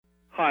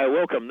Hi,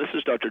 welcome. This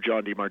is Dr.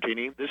 John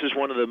DeMartini. This is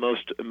one of the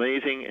most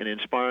amazing and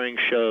inspiring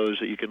shows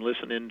that you can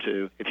listen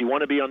into. If you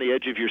want to be on the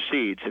edge of your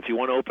seats, if you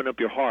want to open up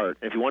your heart,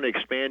 if you want to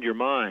expand your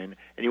mind,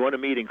 and you want to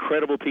meet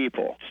incredible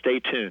people,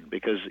 stay tuned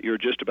because you're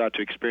just about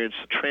to experience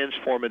a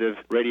transformative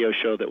radio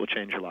show that will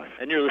change your life.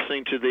 And you're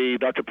listening to the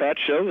Dr. Pat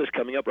Show that's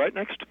coming up right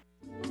next.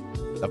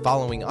 The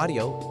following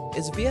audio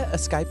is via a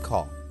Skype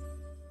call.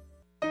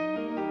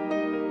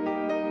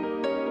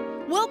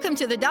 Welcome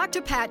to the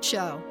Dr. Pat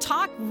Show.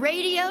 Talk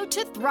radio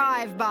to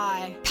thrive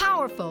by.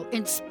 Powerful,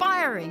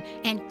 inspiring,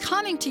 and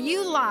coming to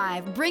you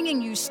live,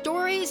 bringing you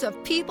stories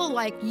of people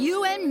like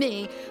you and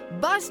me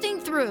busting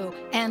through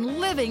and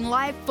living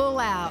life full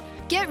out.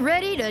 Get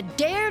ready to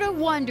dare to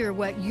wonder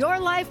what your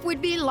life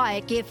would be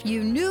like if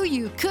you knew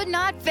you could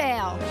not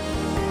fail.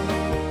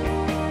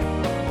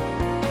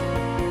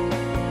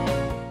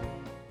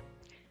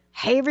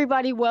 Hey,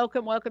 everybody.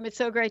 Welcome. It's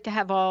so great to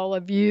have all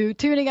of you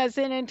tuning us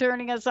in and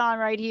turning us on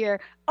right here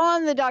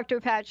on the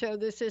Dr. Pat Show.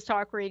 This is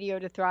Talk Radio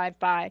to Thrive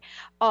By.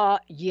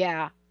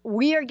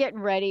 We are getting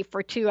ready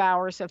for 2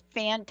 hours of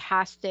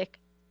fantastic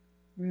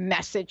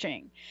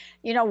messaging.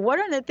 You know,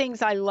 one of the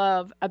things I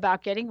love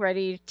about getting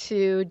ready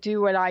to do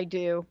what I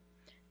do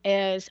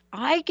is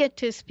I get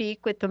to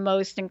speak with the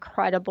most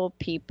incredible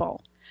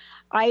people.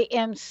 I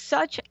am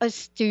such a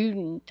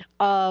student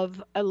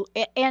of,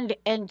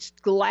 and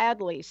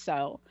gladly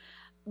so,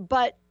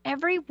 but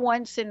every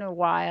once in a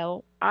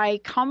while I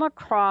come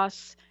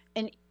across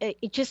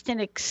just an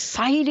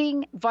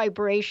exciting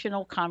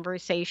vibrational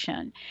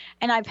conversation.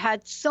 And I've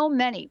had so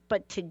many,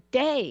 but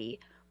today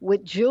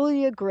with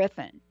Julia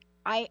Griffin,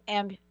 I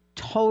am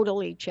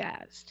totally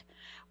jazzed.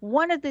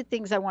 One of the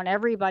things I want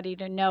everybody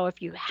to know,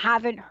 if you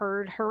haven't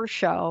heard her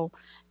show,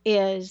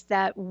 is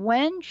that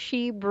when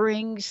she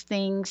brings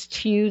things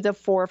to the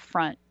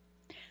forefront,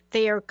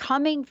 they are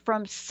coming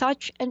from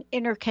such an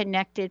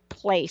interconnected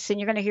place, and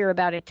you're going to hear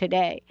about it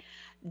today,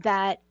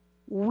 that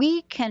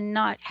we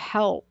cannot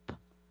help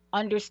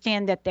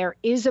understand that there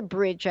is a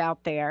bridge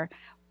out there,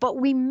 but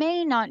we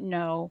may not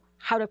know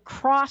how to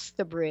cross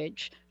the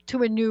bridge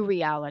to a new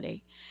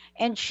reality.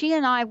 And she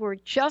and I were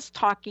just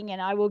talking,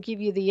 and I will give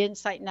you the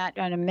insight in that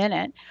in a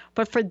minute.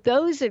 But for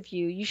those of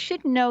you, you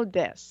should know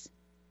this.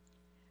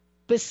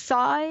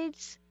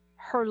 Besides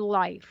her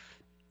life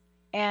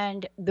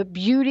and the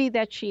beauty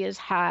that she has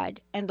had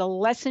and the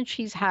lesson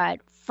she's had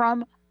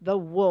from the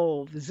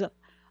wolves,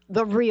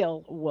 the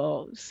real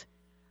wolves,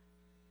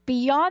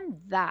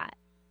 beyond that,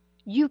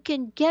 you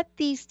can get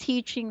these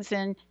teachings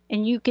and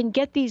you can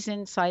get these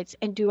insights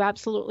and do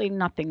absolutely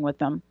nothing with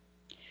them.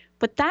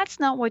 But that's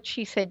not what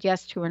she said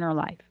yes to in her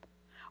life.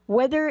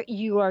 Whether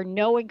you are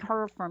knowing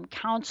her from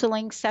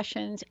counseling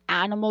sessions,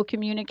 animal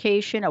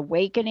communication,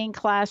 awakening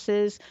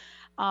classes,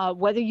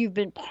 whether you've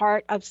been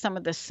part of some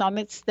of the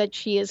summits that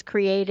she has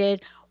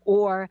created,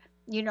 or,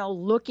 you know,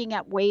 looking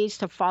at ways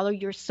to follow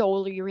your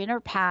soul or your inner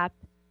path,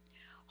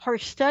 her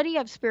study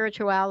of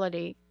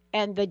spirituality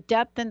and the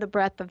depth and the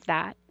breadth of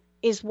that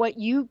is what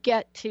you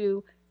get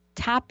to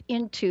tap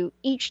into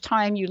each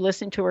time you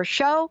listen to her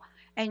show,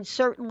 and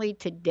certainly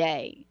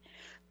today,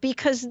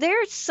 because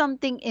there's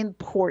something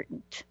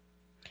important.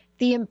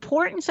 The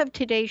importance of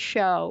today's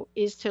show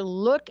is to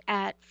look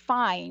at,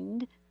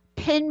 find,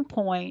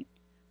 pinpoint,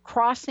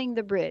 crossing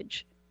the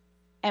bridge.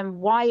 And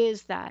why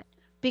is that?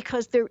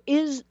 Because there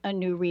is a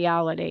new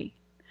reality.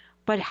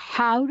 But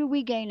how do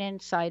we gain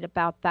insight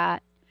about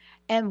that?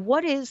 And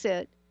what is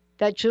it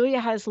that Julia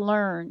has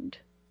learned?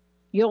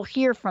 You'll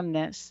hear from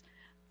this,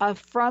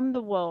 from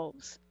the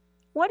wolves.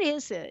 What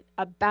is it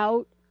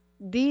about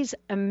these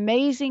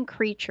amazing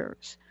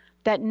creatures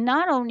that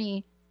not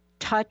only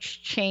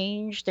touched,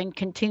 changed, and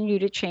continue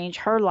to change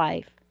her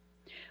life,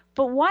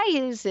 but why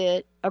is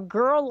it a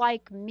girl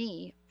like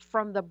me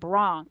from the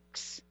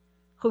Bronx,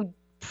 who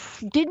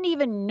didn't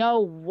even know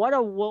what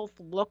a wolf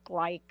looked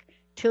like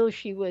till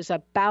she was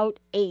about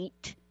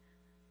 8,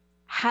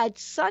 had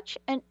such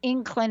an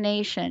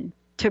inclination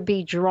to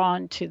be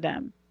drawn to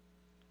them?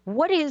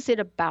 What is it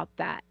about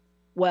that?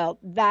 Well,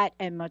 that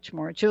and much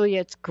more.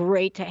 Julia, it's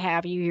great to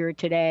have you here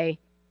today.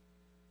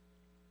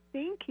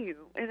 Thank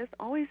you. And it's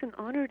always an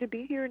honor to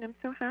be here, and I'm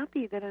so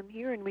happy that I'm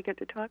here and we get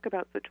to talk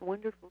about such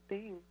wonderful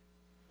things.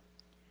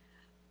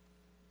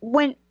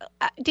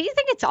 Do you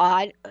think it's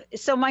odd?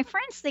 So my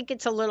friends think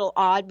it's a little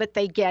odd, but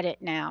they get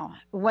it now.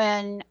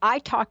 When I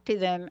talk to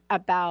them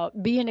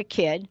about being a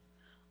kid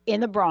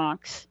in the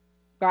Bronx,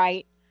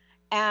 right?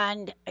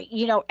 And,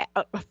 you know,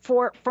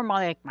 for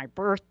my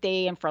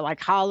birthday and for like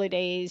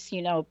holidays,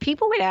 you know,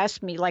 people would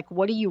ask me, like,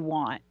 what do you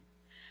want?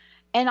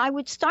 And I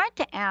would start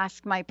to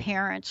ask my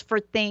parents for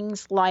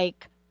things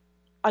like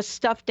a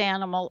stuffed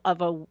animal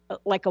of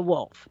like a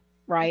wolf,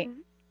 right?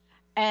 Mm-hmm.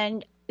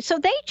 And so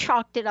they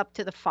chalked it up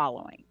to the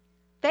following.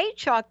 They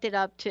chalked it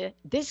up to,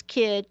 this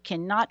kid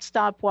cannot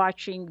stop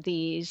watching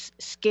these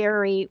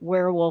scary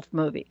werewolf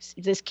movies.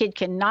 This kid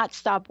cannot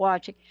stop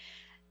watching.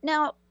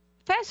 Now,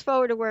 fast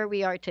forward to where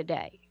we are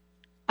today.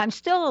 I'm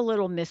still a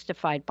little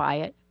mystified by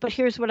it, but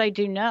here's what I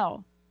do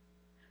know.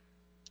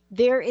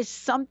 There is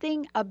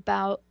something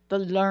about the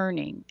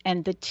learning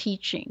and the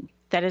teaching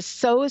that is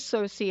so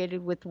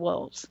associated with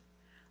wolves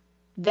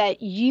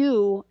that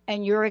you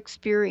and your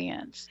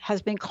experience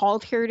has been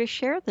called here to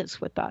share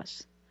this with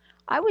us.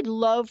 I would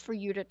love for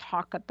you to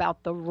talk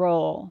about the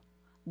role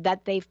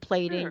that they've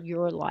played Sure. in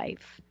your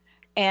life. So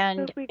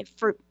And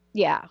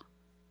yeah.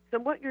 So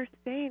what you're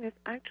saying is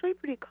actually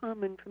pretty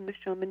common from the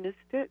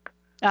shamanistic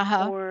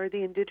Uh-huh. or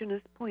the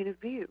indigenous point of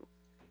view,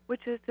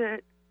 which is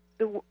that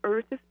the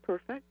earth is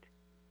perfect.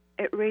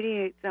 It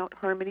radiates out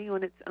harmony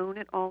on its own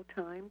at all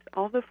times.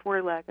 All the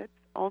four-leggeds,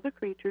 all the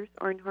creatures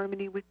are in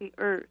harmony with the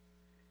earth.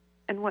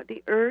 And what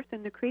the earth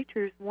and the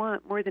creatures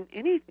want more than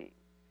anything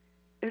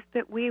is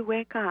that we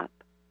wake up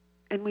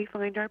and we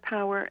find our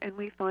power and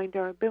we find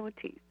our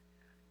abilities.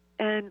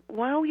 And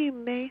while you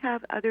may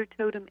have other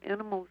totem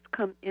animals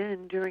come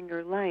in during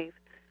your life,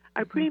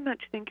 I pretty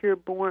much think you're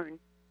born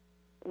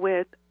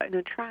with an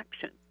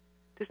attraction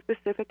to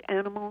specific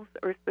animals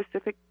or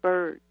specific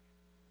birds.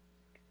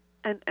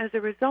 And as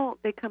a result,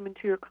 they come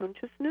into your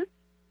consciousness,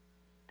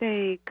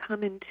 they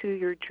come into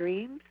your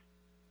dreams,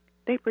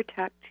 they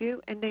protect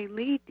you, and they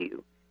lead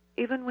you,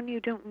 even when you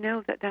don't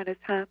know that that is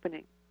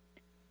happening.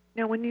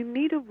 Now, when you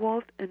meet a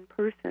wolf in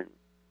person,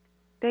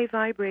 they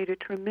vibrate a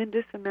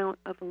tremendous amount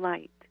of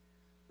light.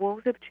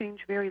 Wolves have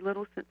changed very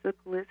little since the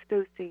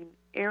Pleistocene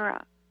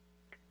era.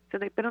 So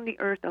they've been on the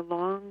earth a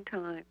long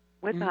time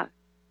with us.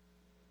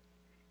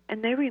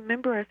 And they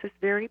remember us as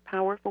very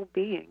powerful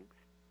beings.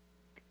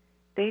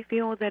 They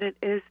feel that it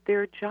is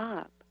their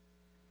job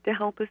to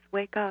help us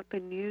wake up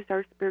and use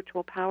our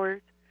spiritual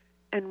powers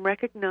and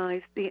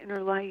recognize the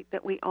inner light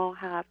that we all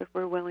have if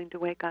we're willing to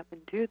wake up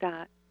and do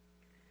that.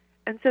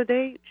 And so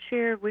they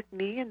share with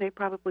me, and they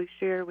probably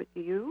share with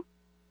you,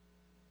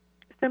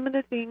 some of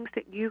the things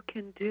that you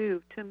can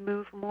do to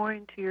move more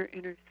into your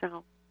inner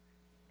self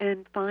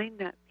and find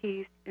that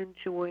peace and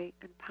joy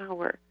and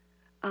power.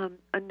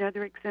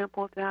 Another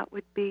example of that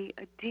would be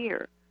a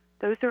deer.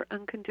 Those are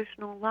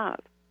unconditional love.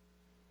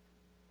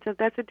 So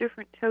that's a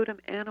different totem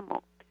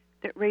animal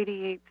that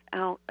radiates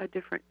out a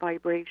different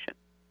vibration.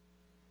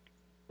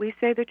 We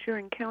say that you're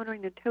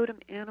encountering a totem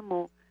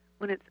animal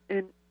when it's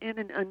in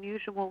an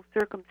unusual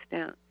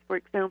circumstance. For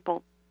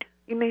example,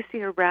 you may see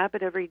a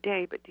rabbit every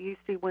day, but do you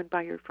see one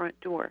by your front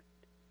door?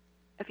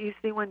 If you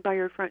see one by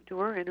your front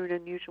door in an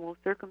unusual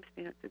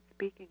circumstance, it's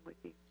speaking with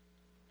you.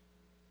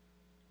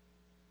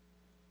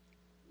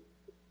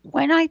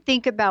 When I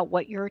think about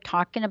what you're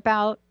talking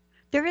about,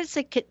 there is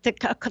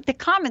the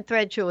common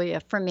thread, Julia,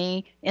 for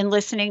me in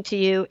listening to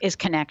you is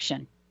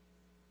connection,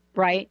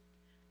 right?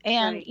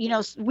 And, Right. you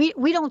know,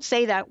 we don't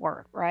say that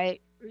word, right?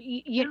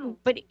 No.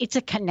 But it's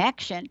a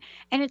connection,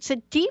 and it's a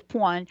deep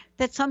one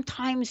that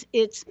sometimes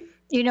it's,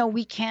 you know,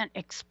 we can't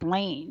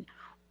explain.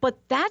 But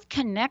that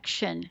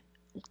connection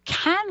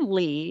can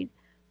lead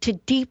to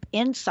deep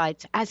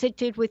insights, as it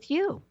did with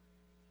you.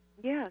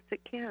 Yes,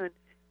 it can,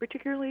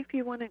 particularly if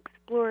you want to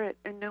explore it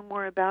and know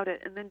more about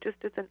it. And then just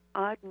as an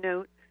odd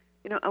note,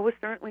 you know, I was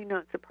certainly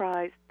not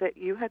surprised that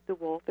you had the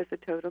wolf as a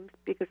totem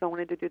because I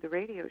wanted to do the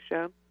radio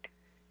show.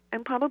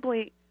 And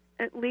probably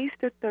at least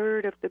a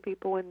third of the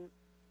people in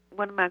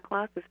one of my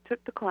classes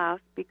took the class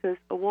because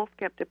a wolf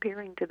kept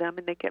appearing to them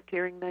and they kept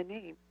hearing my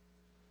name.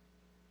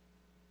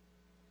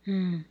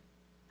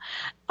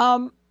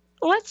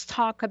 Let's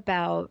talk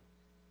about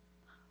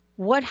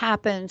what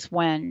happens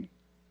when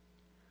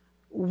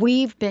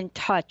we've been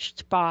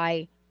touched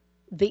by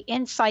the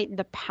insight and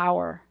the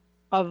power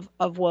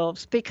of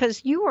wolves,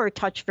 because you were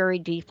touched very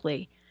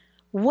deeply.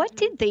 What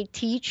did they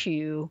teach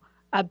you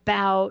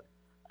about,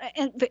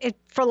 and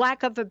for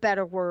lack of a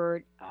better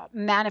word,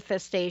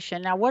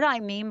 manifestation? Now, what I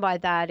mean by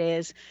that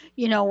is,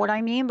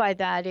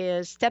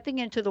 stepping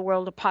into the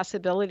world of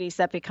possibilities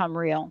that become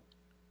real,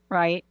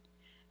 right?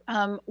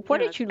 What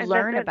did you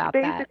learn about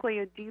that? Basically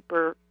a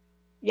deeper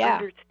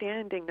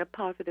understanding of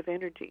positive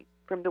energy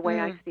from the way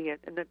I see it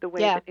and the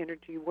way that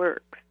energy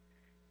works.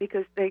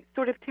 Because they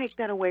sort of take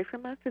that away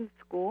from us in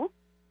school.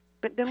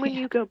 But then when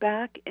you go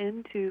back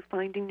into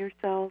finding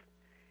yourself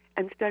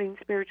and studying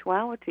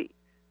spirituality,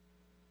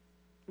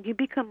 you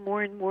become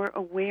more and more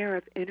aware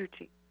of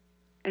energy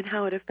and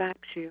how it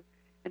affects you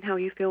and how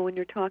you feel when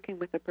you're talking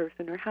with a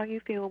person or how you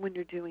feel when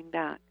you're doing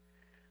that.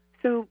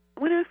 So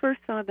when I first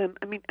saw them,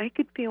 I mean, I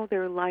could feel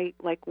their light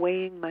like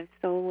weighing my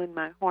soul and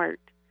my heart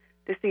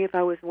to see if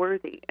I was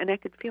worthy. And I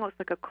could feel it's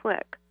like a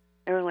click.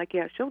 They were like,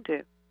 yeah, she'll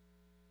do.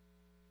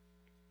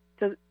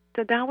 So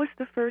that was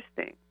the first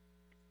thing.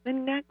 The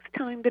next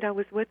time that I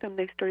was with them,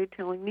 they started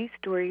telling me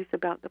stories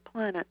about the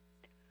planet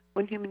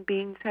when human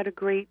beings had a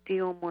great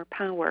deal more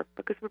power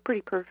because we're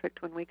pretty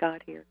perfect when we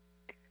got here.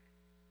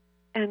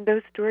 And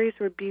those stories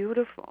were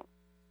beautiful.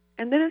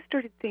 And then I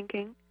started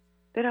thinking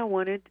that I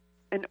wanted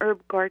an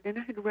herb garden.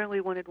 I had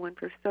really wanted one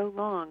for so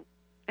long.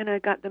 And I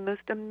got the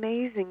most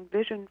amazing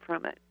vision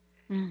from it.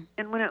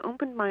 And when I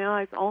opened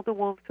my eyes, all the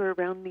wolves were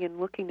around me and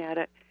looking at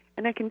it.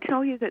 And I can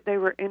tell you that they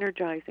were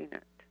energizing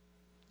it.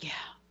 Yeah.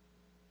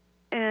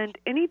 And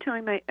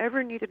anytime I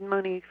ever needed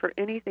money for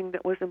anything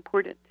that was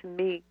important to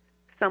me,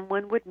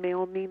 someone would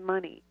mail me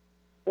money.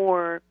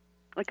 Or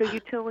like a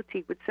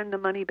utility would send the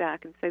money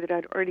back and say that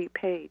I'd already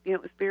paid. You know,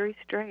 it was very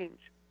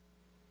strange.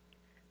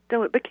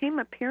 So it became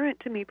apparent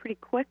to me pretty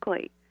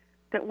quickly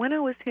that when I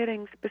was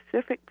hitting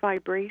specific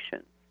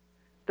vibrations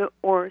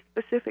or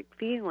specific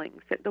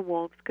feelings, that the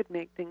wolves could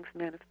make things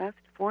manifest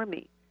for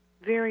me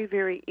very,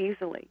 very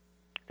easily.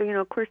 So,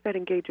 of course, that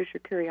engages your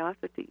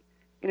curiosity.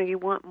 You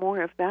want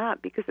more of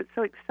that because it's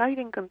so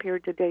exciting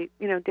compared to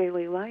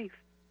daily life.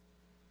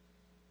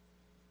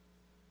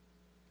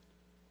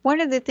 One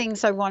of the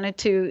things I wanted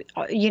to,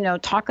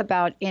 talk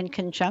about in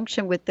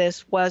conjunction with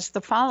this was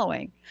the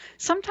following.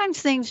 Sometimes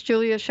things,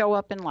 Julia, show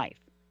up in life,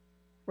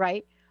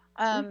 right?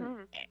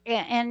 And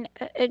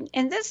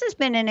this has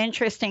been an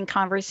interesting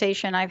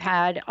conversation I've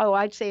had,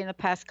 I'd say in the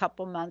past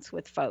couple months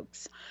with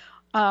folks.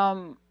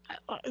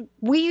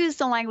 We use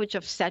the language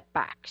of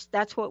setbacks.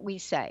 That's what we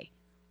say.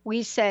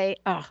 We say,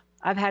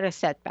 I've had a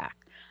setback.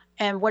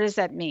 And what does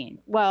that mean?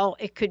 Well,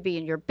 it could be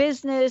in your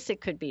business.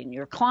 It could be in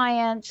your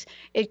clients.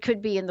 It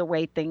could be in the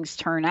way things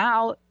turn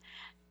out.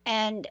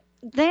 And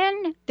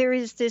then there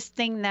is this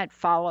thing that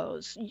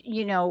follows,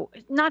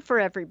 not for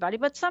everybody,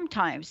 but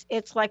sometimes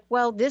it's like,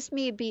 well, this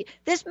may be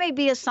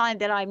a sign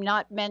that I'm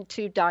not meant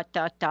to ...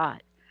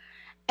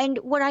 And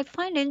what I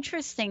find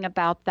interesting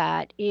about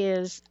that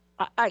is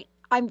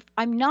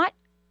I'm not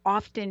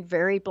often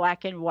very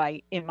black and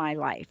white in my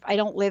life. I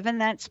don't live in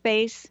that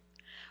space.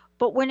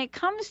 But when it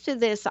comes to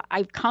this,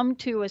 I've come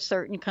to a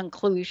certain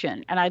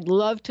conclusion, and I'd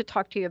love to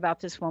talk to you about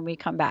this when we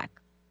come back.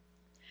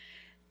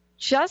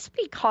 Just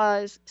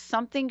because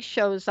something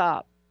shows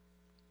up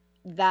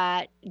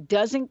that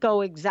doesn't go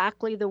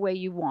exactly the way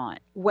you want,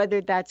 whether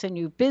that's a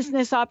new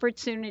business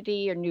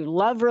opportunity or new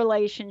love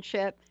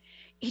relationship,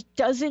 it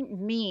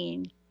doesn't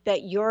mean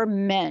that you're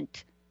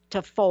meant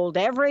to fold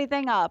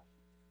everything up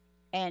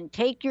and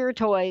take your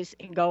toys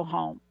and go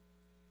home.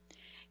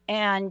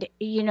 And,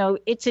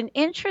 it's an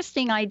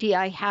interesting idea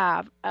I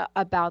have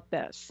about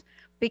this,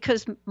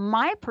 because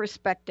my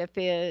perspective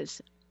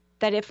is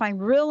that if I'm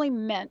really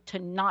meant to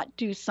not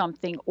do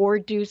something or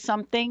do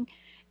something,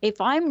 if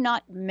I'm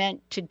not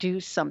meant to do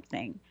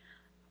something,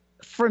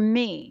 for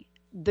me,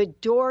 the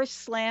door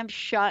slams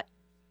shut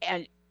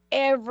and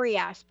every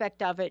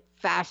aspect of it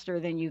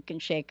faster than you can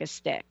shake a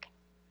stick.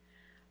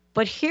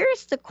 But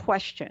here's the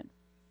question.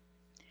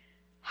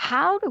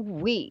 How do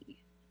we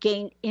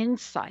gain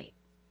insight?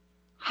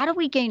 How do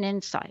we gain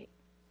insight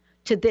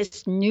to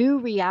this new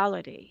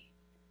reality?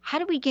 How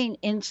do we gain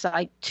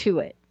insight to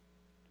it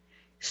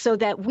so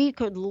that we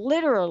could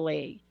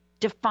literally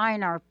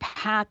define our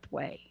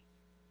pathway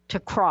to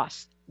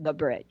cross the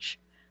bridge?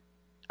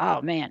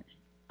 Oh, man,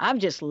 I'm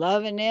just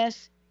loving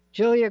this.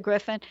 Julia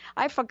Griffin.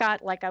 I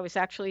forgot, I was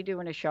actually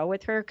doing a show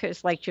with her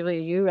because, Julia,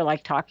 you were,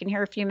 talking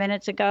here a few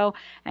minutes ago.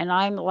 And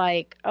I'm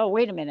like, oh,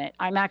 wait a minute.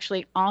 I'm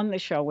actually on the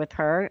show with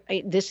her.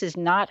 This is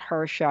not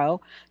her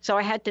show. So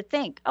I had to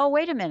think, oh,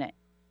 wait a minute.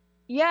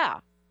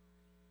 Yeah.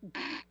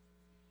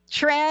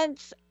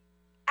 Trans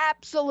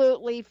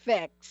absolutely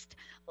fixed.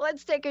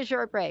 Let's take a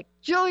short break.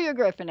 Julia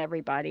Griffin,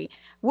 everybody.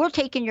 We're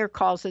taking your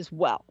calls as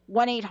well.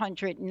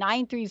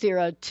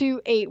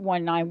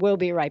 1-800-930-2819. We'll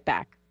be right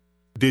back.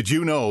 Did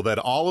you know that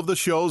all of the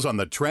shows on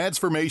the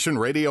Transformation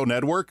Radio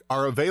Network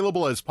are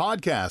available as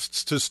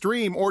podcasts to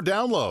stream or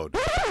download?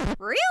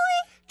 Really?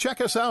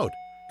 Check us out.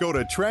 Go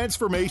to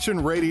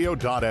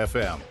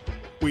transformationradio.fm.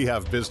 We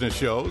have business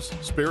shows,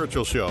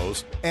 spiritual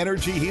shows,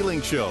 energy healing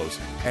shows,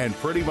 and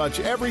pretty much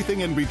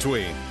everything in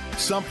between.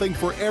 Something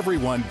for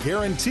everyone,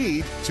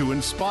 guaranteed to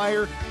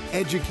inspire,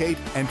 educate,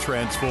 and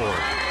transform.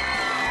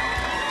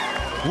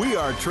 We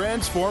are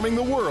transforming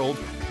the world,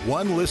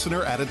 one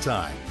listener at a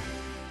time.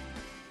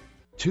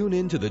 Tune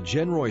in to The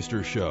Jen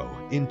Royster Show,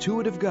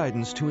 intuitive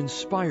guidance to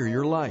inspire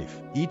your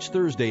life, each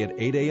Thursday at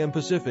 8 a.m.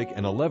 Pacific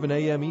and 11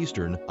 a.m.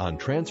 Eastern on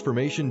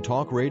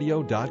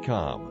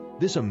TransformationTalkRadio.com.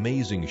 This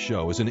amazing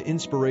show is an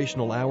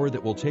inspirational hour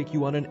that will take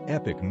you on an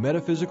epic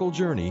metaphysical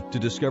journey to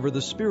discover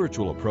the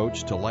spiritual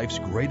approach to life's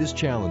greatest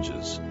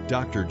challenges.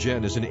 Dr.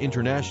 Jen is an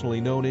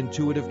internationally known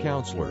intuitive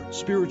counselor,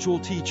 spiritual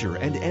teacher,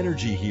 and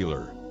energy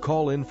healer.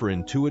 Call in for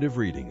intuitive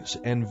readings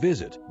and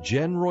visit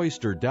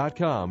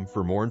JenRoyster.com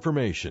for more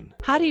information.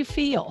 How do you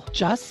feel?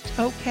 Just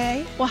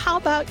okay? Well, how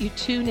about you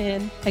tune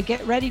in and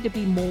get ready to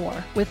be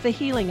more with the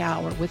Healing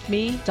Hour with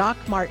me, Doc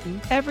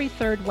Martin, every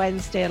third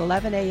Wednesday at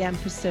 11 a.m.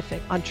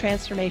 Pacific on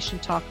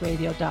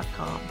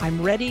TransformationTalkRadio.com.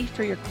 I'm ready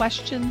for your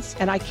questions,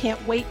 and I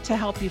can't wait to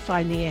help you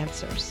find the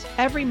answers.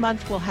 Every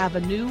month we'll have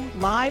a new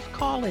live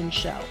call-in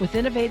show with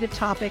innovative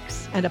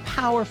topics and a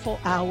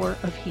powerful hour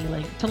of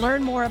healing. To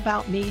learn more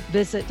about me,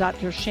 visit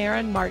DrSharonMartin.com.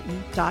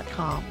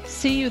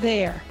 See you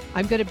there.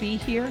 I'm going to be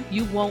here.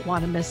 You won't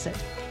want to miss it.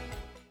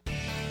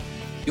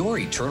 Your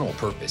eternal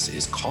purpose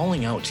is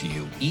calling out to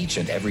you each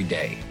and every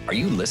day. Are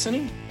you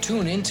listening?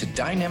 Tune in to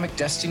Dynamic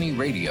Destiny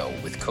Radio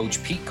with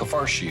Coach Pete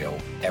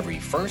Cafarcio every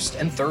first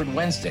and third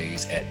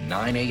Wednesdays at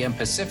 9 a.m.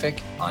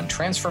 Pacific on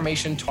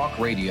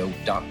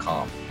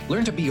TransformationTalkRadio.com.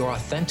 Learn to be your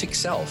authentic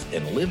self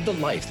and live the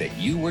life that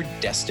you were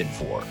destined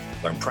for.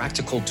 Learn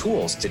practical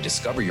tools to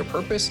discover your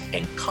purpose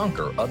and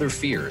conquer other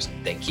fears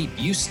that keep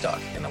you stuck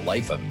in a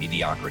life of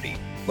mediocrity.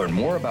 Learn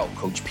more about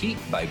Coach Pete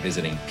by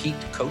visiting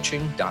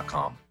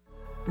PeteCoaching.com.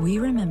 We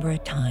remember a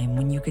time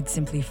when you could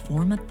simply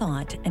form a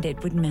thought and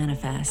it would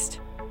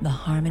manifest. The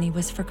harmony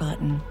was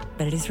forgotten,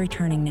 but it is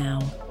returning now.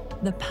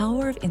 The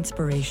Power of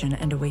Inspiration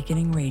and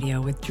Awakening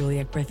Radio with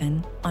Juliet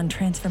Griffin on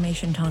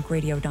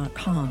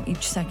TransformationTalkRadio.com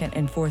each second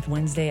and fourth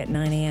Wednesday at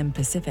 9 a.m.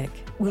 Pacific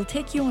will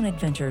take you on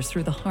adventures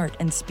through the heart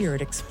and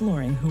spirit,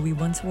 exploring who we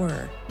once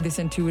were. This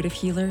intuitive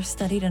healer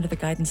studied under the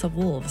guidance of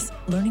wolves,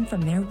 learning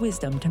from their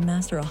wisdom to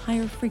master a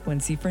higher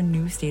frequency for a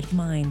new state of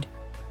mind.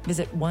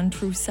 Visit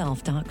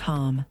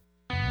OneTrueSelf.com.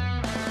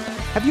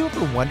 Have you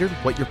ever wondered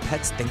what your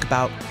pets think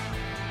about?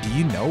 Do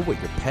you know what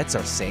your pets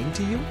are saying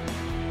to you?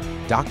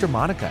 Dr.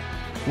 Monica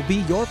will be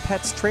your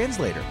pet's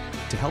translator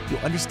to help you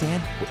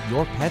understand what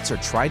your pets are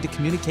trying to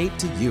communicate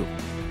to you.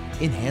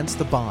 Enhance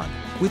the bond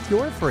with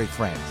your furry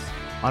friends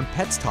on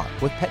Pets Talk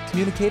with Pet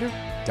Communicator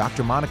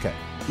Dr. Monica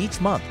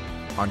each month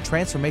on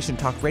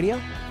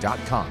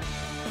TransformationTalkRadio.com.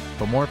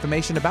 For more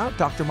information about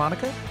Dr.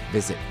 Monica,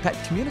 visit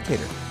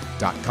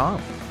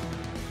PetCommunicator.com.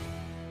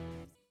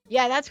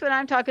 Yeah, that's what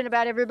I'm talking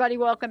about, everybody.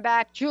 Welcome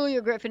back. Julia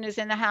Griffin is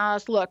in the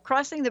house. Look,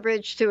 crossing the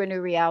bridge to a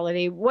new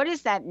reality. What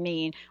does that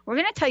mean? We're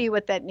going to tell you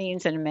what that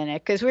means in a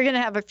minute, because we're going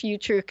to have a few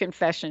true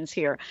confessions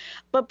here.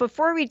 But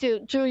before we do,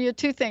 Julia,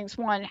 two things.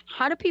 One,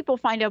 how do people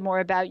find out more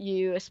about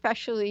you,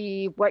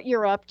 especially what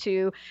you're up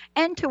to,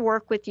 and to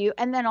work with you,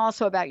 and then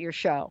also about your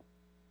show?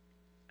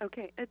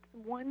 Okay, it's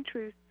One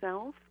True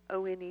Self,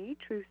 O-N-E,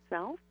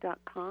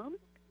 TrueSelf.com.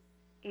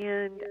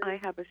 And I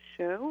have a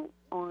show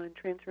on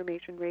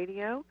Transformation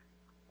Radio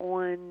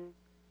on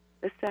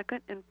the second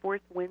and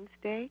fourth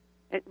Wednesday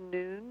at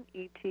noon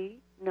ET, 9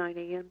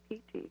 a.m.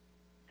 PT.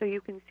 So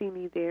you can see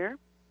me there.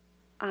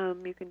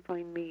 You can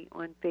find me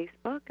on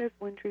Facebook as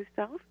One True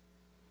Self.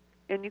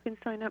 And you can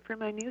sign up for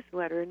my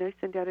newsletter. And I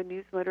send out a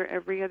newsletter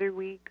every other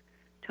week,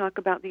 talk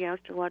about the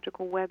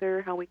astrological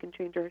weather, how we can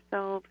change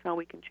ourselves, how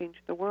we can change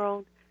the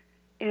world,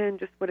 and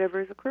just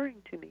whatever is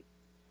occurring to me.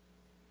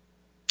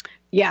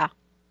 Yeah,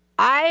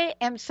 I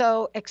am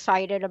so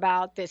excited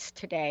about this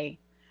today.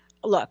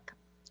 Look,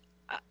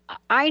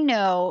 I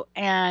know,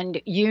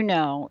 and you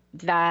know,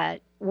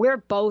 that we're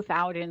both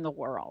out in the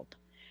world.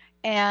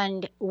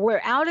 And we're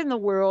out in the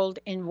world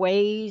in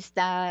ways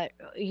that,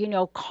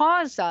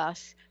 cause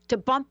us to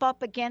bump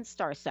up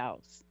against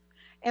ourselves.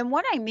 And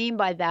what I mean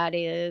by that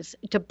is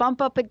to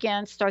bump up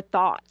against our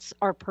thoughts,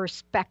 our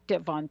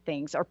perspective on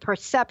things, our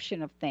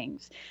perception of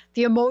things,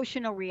 the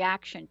emotional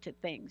reaction to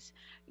things.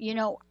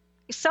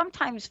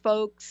 Sometimes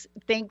folks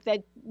think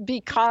that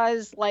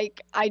because,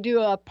 like, I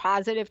do a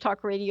positive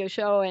talk radio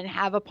show and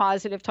have a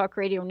positive talk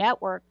radio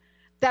network,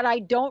 that I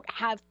don't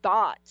have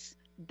thoughts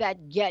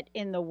that get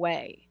in the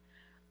way.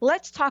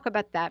 Let's talk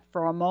about that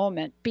for a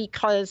moment,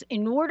 because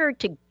in order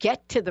to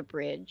get to the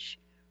bridge,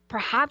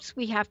 perhaps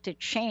we have to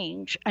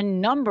change a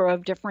number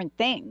of different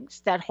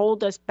things that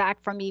hold us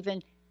back from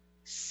even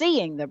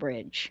seeing the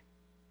bridge.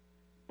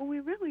 Well,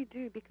 we really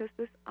do, because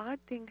this odd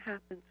thing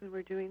happens when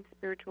we're doing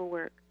spiritual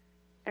work.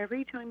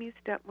 Every time you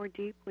step more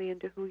deeply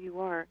into who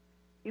you are,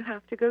 you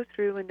have to go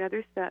through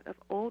another set of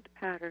old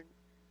patterns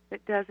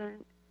that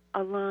doesn't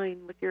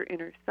align with your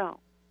inner self.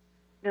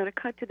 Now, to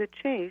cut to the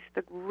chase,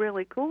 the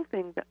really cool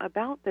thing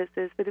about this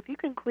is that if you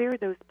can clear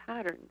those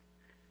patterns,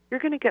 you're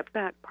going to get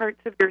back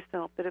parts of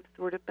yourself that have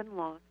sort of been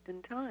lost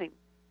in time.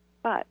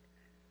 But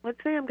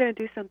let's say I'm going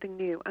to do something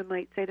new. I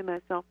might say to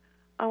myself,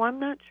 oh, I'm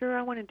not sure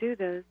I want to do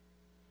this.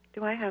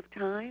 Do I have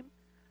time?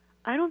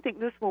 I don't think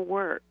this will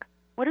work.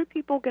 What are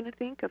people going to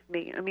think of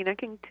me? I mean, I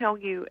can tell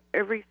you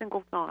every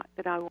single thought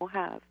that I will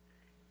have,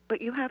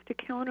 but you have to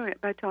counter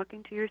it by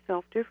talking to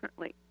yourself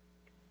differently.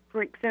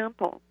 For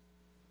example,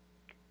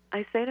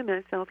 I say to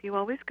myself, you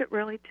always get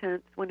really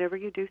tense whenever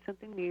you do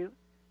something new,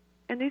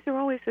 and these are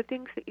always the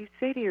things that you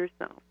say to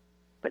yourself.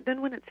 But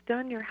then when it's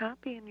done, you're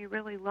happy and you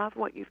really love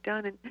what you've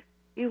done, and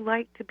you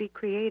like to be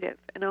creative.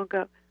 And I'll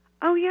go,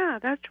 oh, yeah,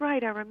 that's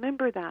right, I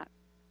remember that.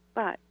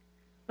 But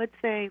let's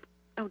say,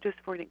 just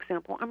for an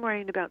example, I'm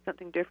writing about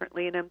something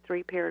differently, and I'm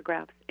 3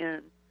 paragraphs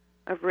in.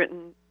 I've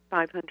written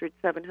 500,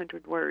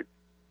 700 words.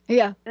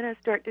 Yeah. Then I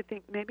start to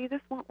think, maybe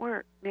this won't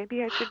work.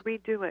 Maybe I should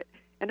redo it.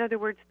 In other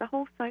words, the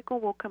whole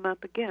cycle will come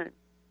up again.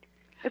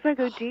 If I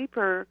go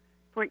deeper,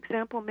 for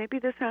example, maybe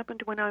this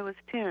happened when I was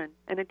 10,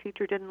 and a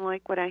teacher didn't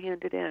like what I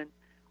handed in.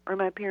 Or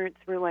my parents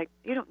were like,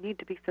 you don't need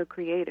to be so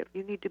creative.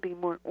 You need to be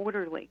more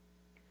orderly.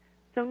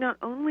 So not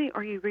only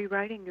are you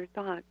rewriting your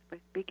thoughts by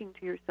speaking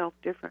to yourself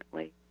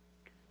differently,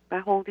 by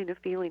holding a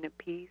feeling of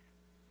peace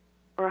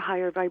or a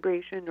higher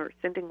vibration or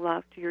sending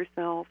love to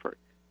yourself or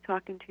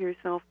talking to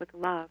yourself with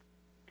love,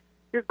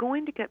 you're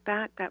going to get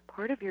back that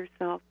part of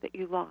yourself that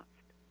you lost.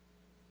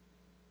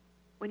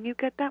 When you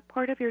get that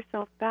part of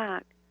yourself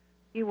back,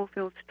 you will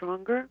feel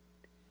stronger.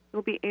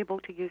 You'll be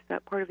able to use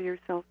that part of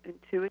yourself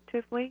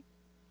intuitively,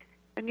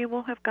 and you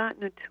will have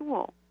gotten a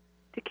tool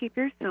to keep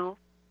yourself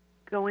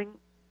going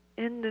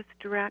in this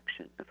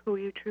direction of who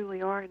you truly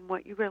are and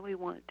what you really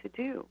want to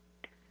do.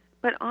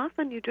 But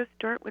often you just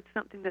start with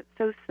something that's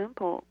so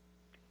simple,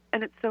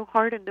 and it's so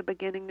hard in the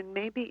beginning, and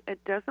maybe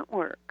it doesn't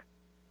work.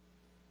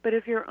 But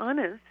if you're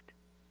honest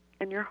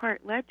and your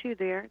heart led you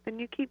there, then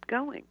you keep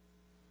going.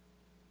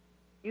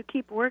 You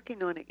keep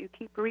working on it. You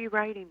keep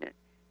rewriting it.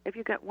 If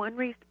you get one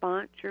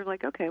response, you're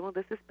like, okay, well,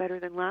 this is better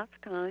than last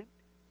time.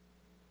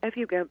 If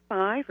you get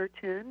 5 or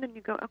 10, then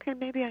you go, okay,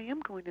 maybe I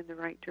am going in the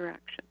right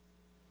direction.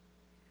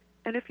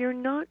 And if you're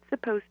not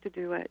supposed to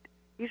do it,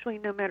 usually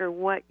no matter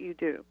what you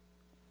do,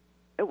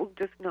 it will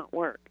just not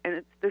work. And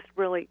it's this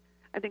really,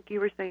 I think you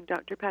were saying,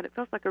 Dr. Pat, it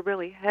feels like a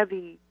really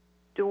heavy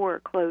door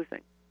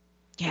closing.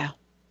 Yeah.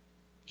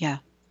 Yeah.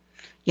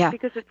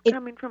 Because it's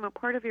coming from a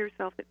part of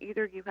yourself that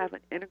either you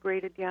haven't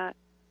integrated yet,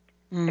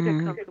 it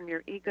could come from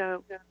your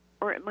ego,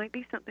 or it might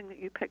be something that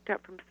you picked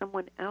up from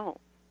someone else,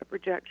 a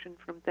projection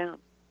from them.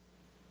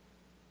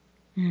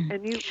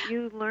 And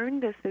you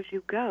learn this as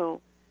you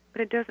go,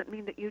 but it doesn't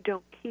mean that you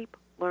don't keep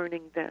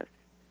learning this.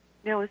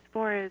 Now, as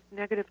far as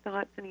negative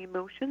thoughts and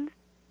emotions,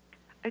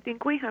 I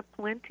think we have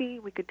plenty.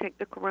 We could take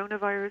the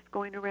coronavirus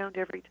going around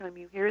every time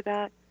you hear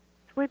that.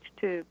 Switch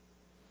to,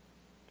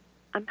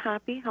 I'm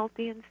happy,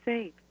 healthy, and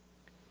safe.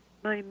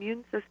 My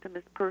immune system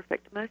is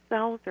perfect. My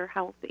cells are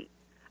healthy.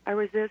 I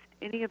resist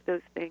any of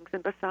those things.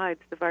 And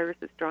besides, the virus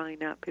is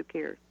drying up. Who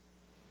cares?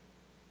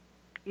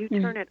 You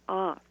turn it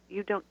off.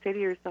 You don't say to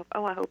yourself,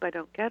 oh, I hope I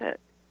don't get it.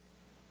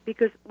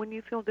 Because when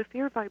you feel the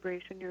fear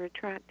vibration, you're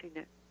attracting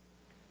it.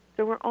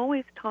 So we're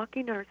always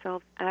talking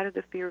ourselves out of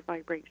the fear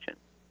vibration.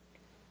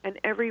 And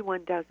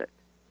everyone does it.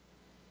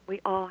 We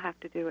all have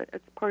to do it.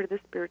 It's part of the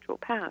spiritual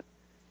path.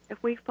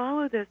 If we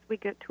follow this, we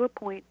get to a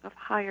point of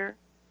higher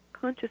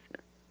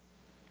consciousness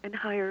and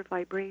higher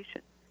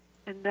vibration.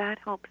 And that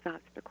helps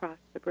us to cross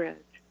the bridge.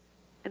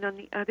 And on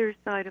the other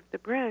side of the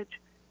bridge,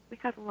 we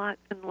have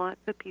lots and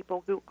lots of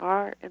people who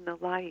are in the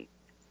light,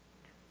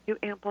 who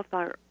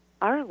amplify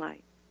our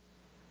light,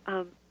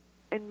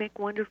 and make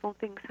wonderful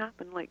things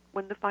happen, like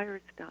when the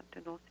fires stopped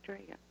in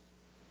Australia.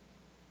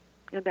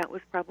 And that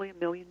was probably 1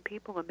 million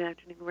people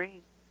imagining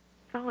rain.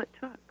 That's all it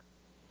took.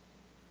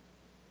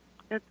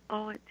 That's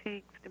all it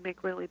takes to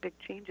make really big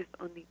changes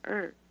on the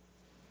earth.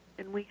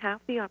 And we have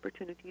the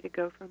opportunity to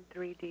go from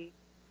 3D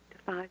to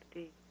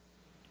 5D,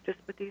 just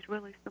with these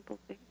really simple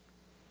things.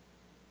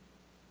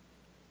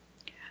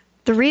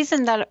 The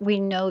reason that we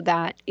know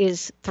that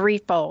is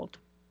threefold,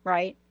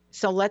 right?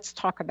 So let's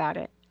talk about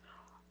it.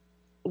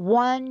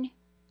 One,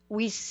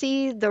 we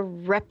see the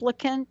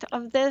replicant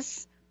of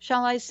this,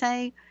 shall I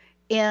say,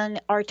 in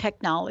our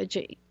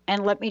technology.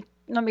 And let me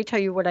tell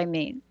you what I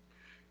mean.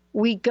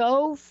 We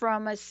go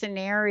from a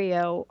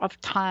scenario of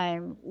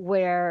time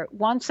where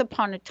once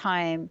upon a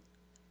time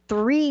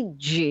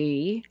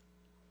 3G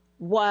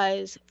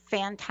was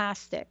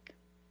fantastic.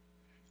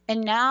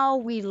 And now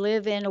we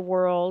live in a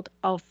world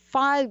of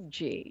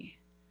 5G.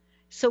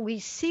 So we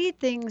see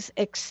things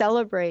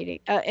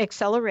accelerating,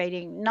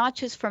 not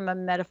just from a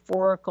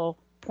metaphorical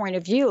point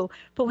of view,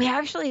 but we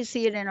actually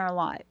see it in our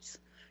lives.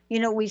 You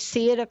know, we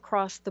see it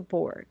across the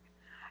board.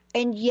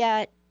 And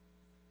yet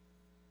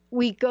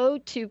we go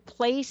to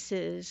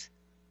places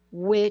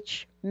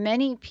which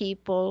many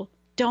people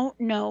don't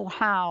know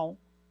how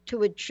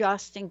to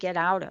adjust and get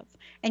out of.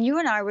 And you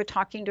and I were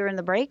talking during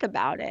the break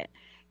about it.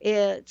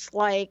 It's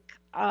like,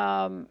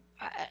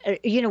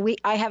 you know,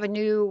 I have a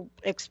new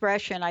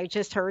expression. I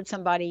just heard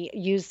somebody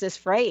use this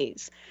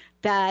phrase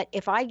that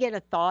if I get a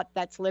thought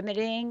that's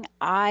limiting,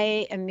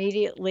 I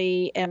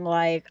immediately am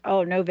like,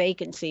 oh, no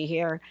vacancy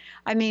here.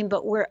 I mean,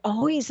 but we're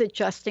always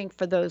adjusting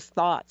for those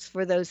thoughts,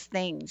 for those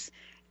things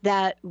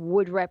that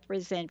would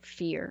represent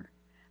fear.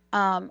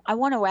 I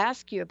want to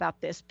ask you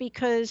about this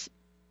because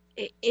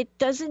it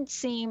doesn't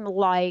seem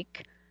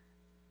like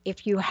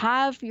if you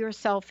have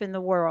yourself in the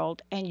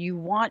world and you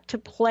want to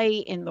play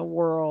in the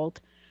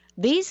world,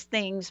 these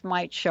things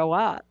might show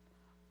up,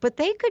 but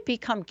they could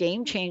become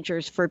game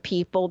changers for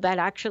people that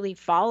actually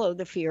follow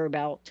the fear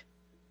belt.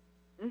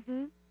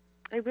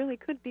 They really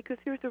could, because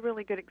here's a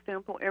really good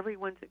example.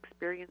 Everyone's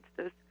experienced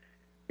this.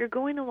 You're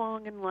going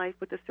along in life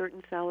with a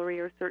certain salary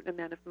or a certain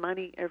amount of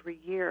money every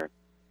year,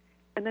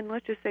 and then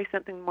let's just say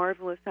something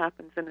marvelous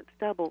happens and it's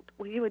doubled.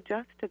 Well, you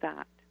adjust to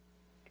that.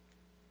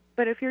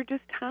 But if you're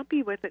just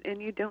happy with it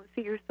and you don't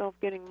see yourself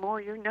getting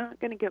more, you're not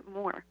going to get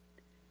more.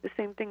 The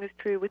same thing is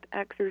true with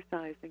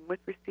exercising, with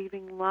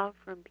receiving love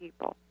from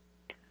people,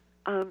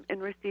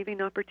 and receiving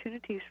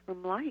opportunities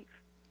from life.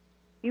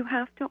 You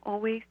have to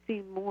always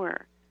see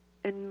more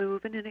and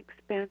move in an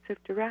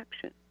expansive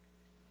direction.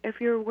 If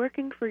you're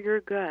working for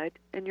your good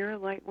and you're a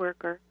light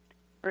worker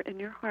or in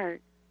your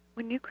heart,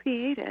 when you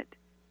create it,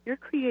 you're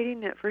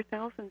creating it for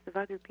thousands of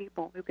other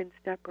people who can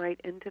step right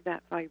into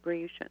that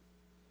vibration.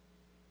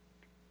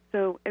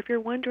 So if you're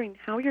wondering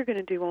how you're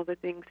going to do all the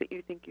things that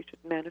you think you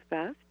should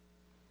manifest,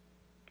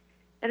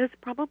 it is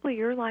probably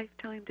your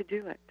lifetime to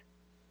do it.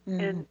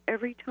 And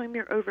every time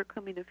you're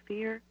overcoming a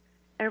fear,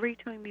 every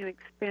time you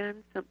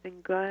expand something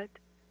good,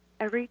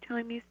 every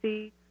time you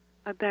see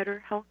a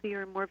better,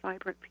 healthier, more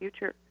vibrant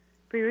future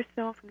for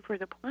yourself and for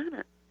the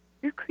planet,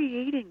 you're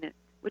creating it,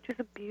 which is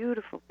a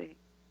beautiful thing.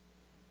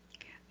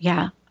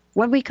 Yeah.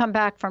 When we come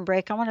back from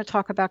break, I want to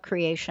talk about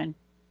creation.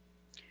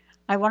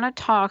 I want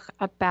to talk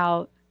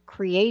about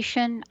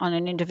creation on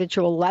an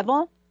individual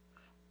level,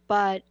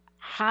 but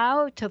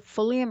how to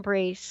fully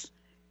embrace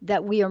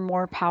that we are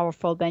more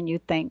powerful than you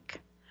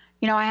think.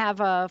 You know, I have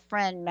a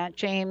friend, Matt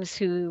James,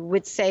 who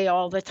would say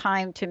all the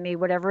time to me,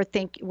 whatever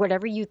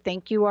you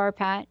think you are,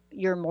 Pat,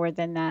 you're more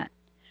than that.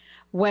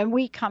 When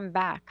we come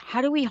back,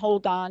 how do we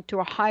hold on to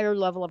a higher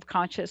level of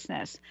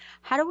consciousness?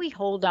 How do we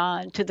hold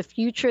on to the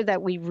future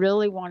that we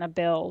really want to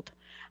build?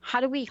 How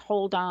do we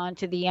hold on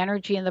to the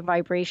energy and the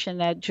vibration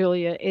that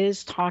Julia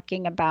is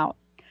talking about?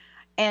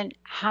 And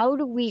how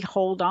do we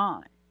hold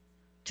on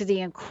to the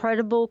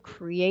incredible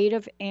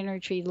creative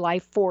energy,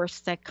 life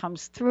force that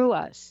comes through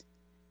us,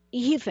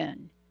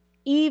 even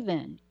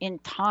in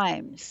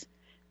times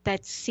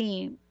that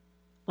seem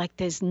like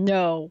there's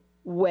no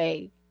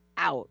way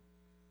out?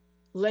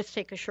 Let's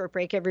take a short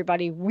break,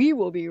 everybody. We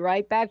will be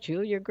right back.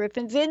 Julia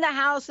Griffin's in the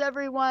house,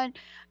 everyone.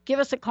 Give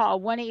us a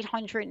call,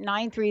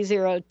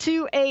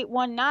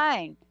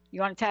 1-800-930-2819.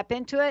 You want to tap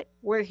into it?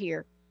 We're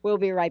here. We'll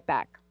be right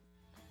back.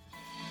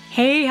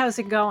 Hey, how's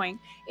it going?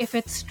 If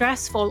it's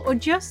stressful or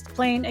just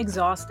plain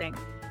exhausting,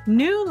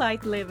 New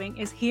Light Living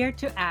is here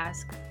to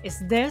ask,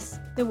 is this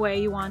the way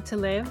you want to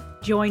live?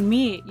 Join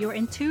me, your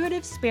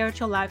intuitive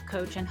spiritual life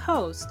coach and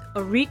host,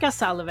 Ulrika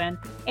Sullivan,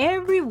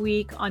 every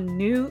week on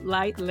New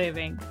Light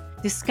Living.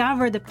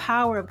 Discover the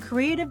power of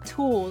creative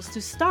tools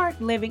to start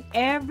living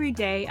every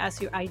day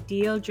as your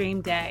ideal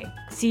dream day.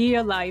 See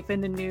your life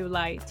in the new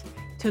light.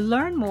 To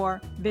learn more,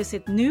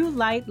 visit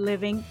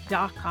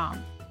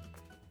newlightliving.com.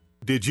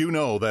 Did you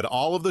know that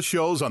all of the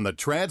shows on the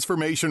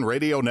Transformation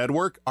Radio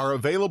Network are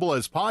available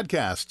as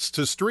podcasts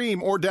to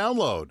stream or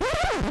download?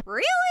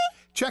 Really?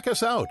 Check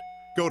us out.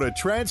 Go to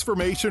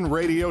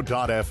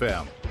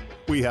transformationradio.fm.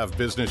 We have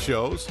business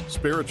shows,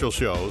 spiritual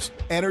shows,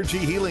 energy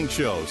healing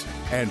shows,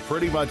 and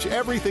pretty much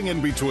everything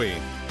in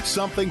between.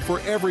 Something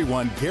for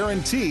everyone,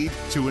 guaranteed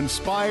to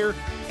inspire,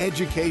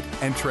 educate,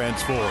 and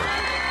transform.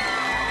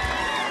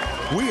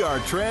 We are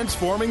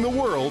transforming the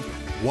world,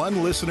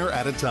 one listener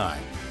at a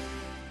time.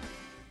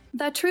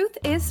 The Truth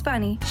is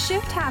Funny.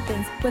 Shift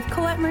Happens with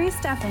Colette Marie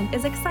Steffen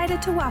is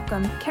excited to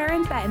welcome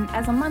Karen Benton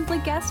as a monthly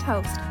guest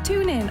host.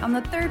 Tune in on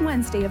the third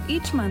Wednesday of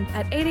each month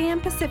at 8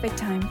 a.m. Pacific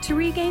Time to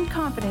regain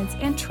confidence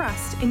and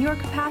trust in your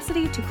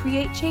capacity to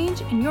create change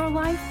in your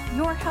life,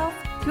 your health,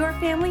 your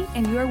family,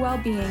 and your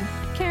well-being.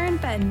 Karen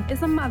Benton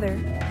is a mother,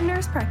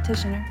 nurse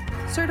practitioner,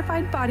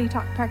 certified body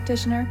talk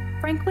practitioner,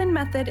 Franklin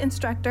Method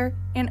instructor,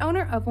 and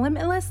owner of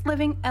Limitless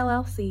Living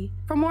LLC.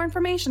 For more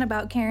information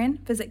about Karen,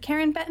 visit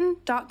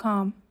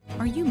KarenBenton.com.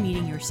 Are you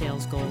meeting your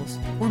sales goals?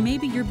 Or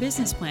maybe your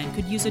business plan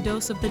could use a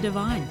dose of the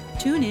divine.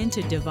 Tune in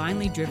to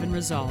Divinely Driven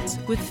Results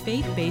with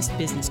faith-based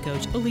business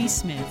coach Elise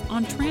Smith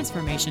on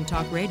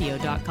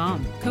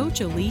TransformationTalkRadio.com.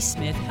 Coach Elise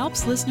Smith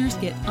helps listeners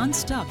get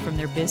unstuck from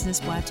their business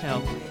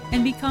plateau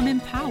and become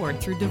empowered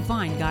through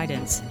divine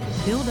guidance.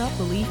 Build up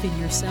belief in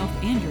yourself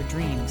and your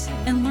dreams,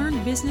 and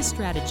learn business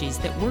strategies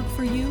that work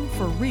for you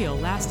for real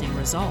lasting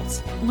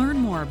results. Learn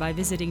more by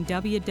visiting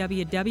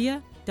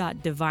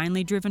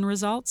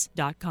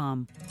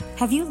www.divinelydrivenresults.com.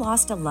 Have you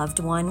lost a loved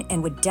one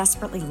and would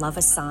desperately love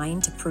a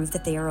sign to prove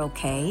that they are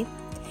okay?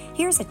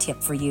 Here's a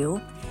tip for you.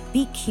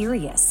 Be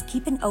curious.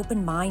 Keep an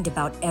open mind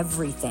about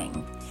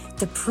everything.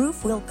 The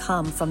proof will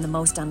come from the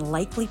most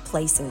unlikely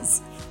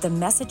places. The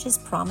messages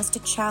promise to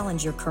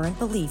challenge your current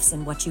beliefs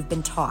and what you've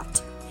been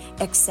taught.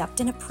 Accept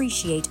and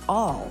appreciate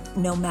all,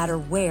 no matter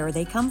where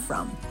they come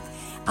from.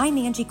 I'm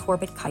Angie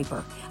Corbett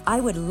Kuiper. I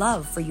would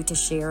love for you to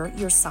share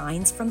your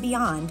signs from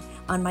beyond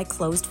on my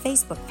closed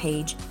Facebook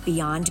page,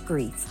 Beyond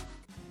Grief.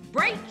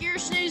 Break your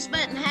snooze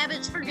button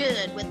habits for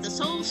good with the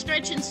Soul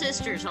Stretching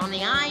Sisters on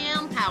the I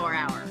Am Power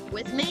Hour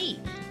with me,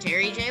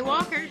 Terry J.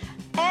 Walker.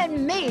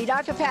 And me,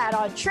 Dr. Pat,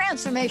 on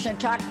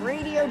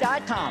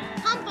TransformationTalkRadio.com.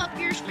 Pump up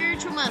your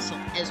spiritual muscle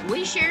as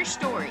we share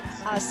stories,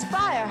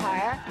 aspire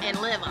higher, and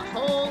live a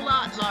whole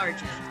lot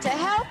larger. To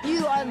help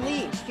you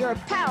unleash your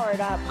powered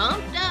up,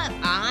 pumped up,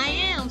 I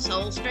Am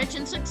Soul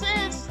Stretching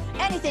Success.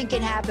 Anything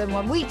can happen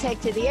when we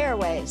take to the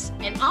airways.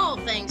 And all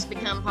things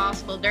become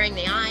possible during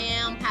the I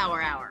Am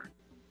Power Hour.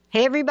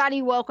 Hey,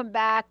 everybody, welcome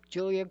back.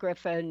 Julia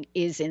Griffin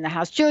is in the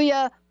house.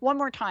 Julia, one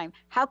more time,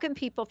 how can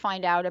people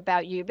find out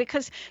about you?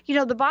 Because, you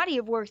know, the body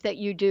of work that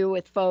you do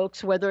with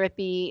folks, whether it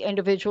be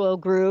individual,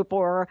 group,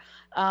 or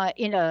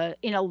in a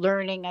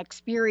learning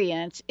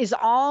experience, is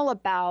all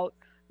about,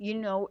 you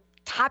know,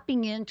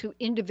 tapping into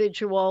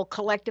individual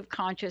collective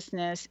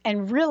consciousness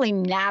and really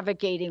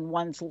navigating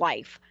one's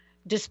life,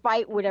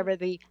 despite whatever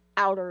the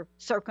outer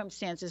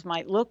circumstances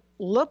might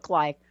look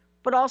like,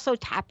 but also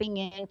tapping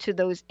into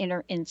those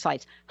inner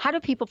insights. How do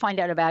people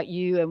find out about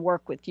you and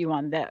work with you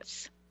on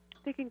this?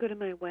 They can go to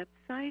my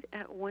website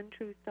at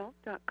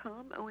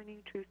onetrueself.com,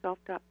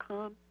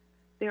 onetrueself.com.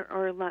 There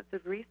are lots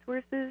of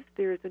resources.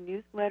 There's a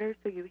newsletter,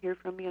 so you hear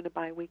from me on a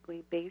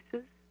biweekly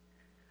basis.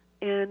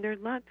 And there are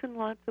lots and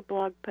lots of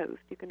blog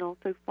posts. You can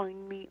also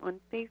find me on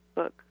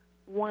Facebook,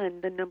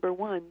 the number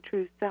one,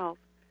 True Self.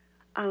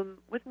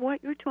 With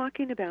what you're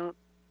talking about,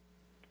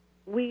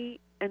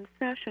 we in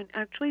session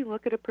actually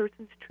look at a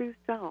person's true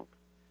self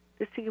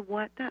to see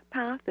what that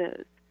path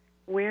is,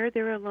 where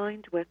they're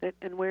aligned with it,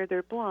 and where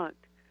they're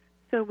blocked.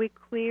 So we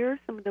clear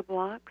some of the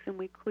blocks and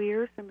we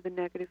clear some of the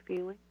negative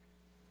feelings.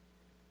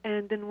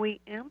 And then we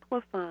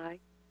amplify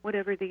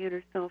whatever the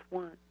inner self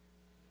wants.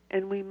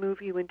 And we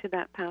move you into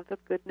that path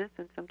of goodness,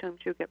 and sometimes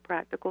you'll get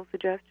practical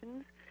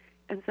suggestions,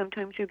 and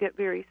sometimes you get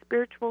very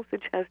spiritual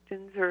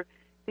suggestions or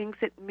things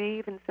that may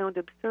even sound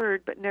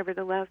absurd, but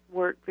nevertheless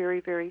work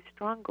very, very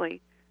strongly.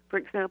 For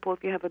example,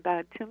 if you have a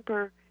bad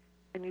temper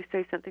and you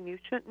say something you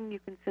shouldn't, you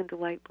can send a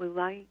light blue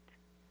light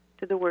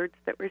to the words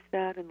that were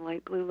said and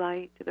light blue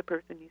light to the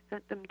person you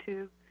sent them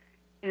to,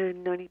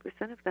 and 90%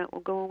 of that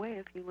will go away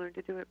if you learn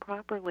to do it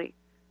properly.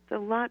 So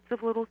lots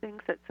of little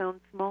things that sound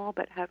small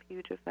but have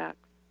huge effects.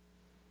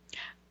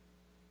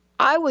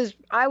 I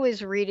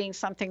was reading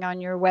something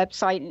on your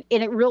website,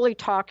 and it really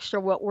talks to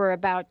what we're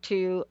about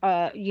to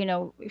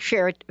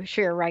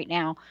share right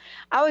now.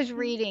 I was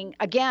reading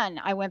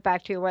again. I went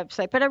back to your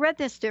website, but I read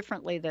this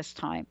differently this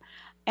time,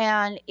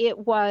 and it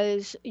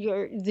was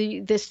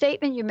the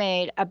statement you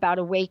made about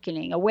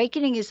awakening.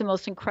 Awakening is the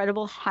most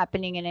incredible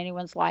happening in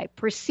anyone's life.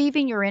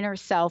 Perceiving your inner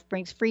self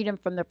brings freedom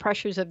from the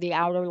pressures of the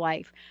outer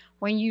life.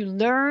 When you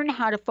learn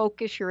how to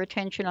focus your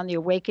attention on the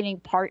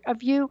awakening part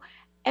of you,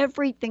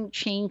 everything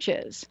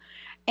changes.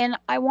 And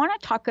I want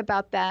to talk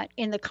about that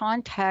in the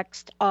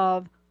context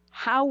of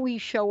how we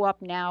show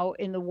up now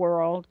in the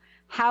world,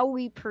 how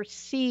we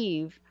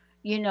perceive,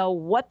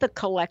 what the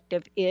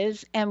collective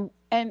is, and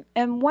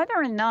whether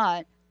or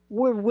not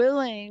we're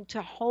willing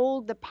to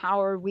hold the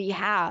power we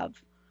have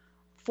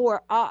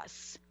for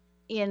us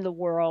in the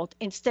world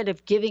instead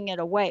of giving it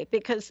away.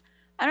 Because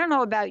I don't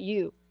know about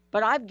you,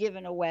 but I've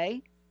given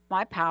away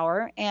my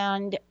power,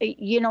 and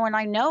and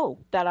I know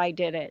that I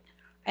did it.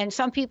 And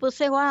some people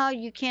say, well,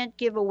 you can't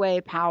give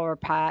away power,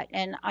 Pat.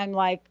 And I'm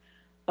like,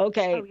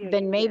 okay,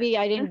 then maybe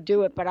I didn't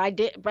do it, but I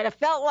did. But it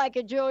felt like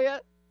it,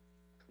 Julia.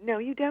 No,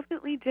 you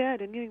definitely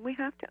did. And we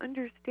have to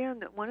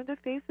understand that one of the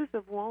faces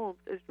of wolves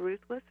is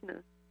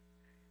ruthlessness.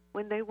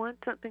 When they want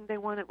something, they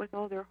want it with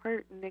all their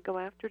heart, and they go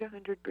after it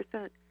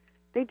 100%.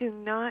 They do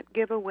not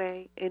give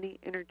away any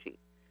energy.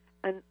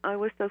 And I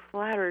was so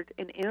flattered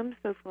and am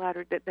so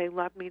flattered that they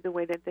love me the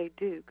way that they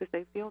do, because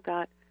they feel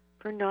that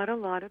for not a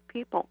lot of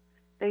people.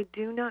 They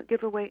do not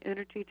give away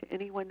energy to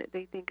anyone that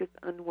they think is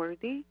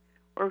unworthy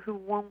or who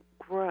won't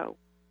grow.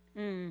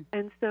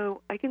 And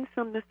so I can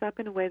sum this up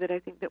in a way that I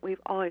think that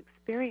we've all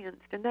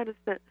experienced, and that is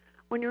that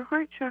when your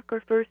heart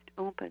chakra first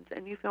opens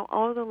and you feel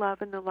all the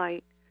love and the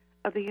light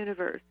of the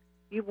universe,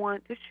 you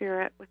want to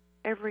share it with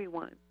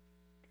everyone.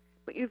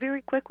 But you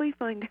very quickly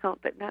find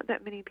out that not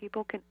that many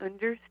people can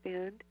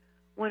understand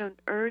what on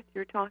earth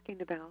you're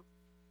talking about.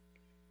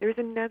 There's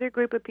another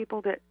group of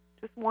people that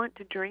just want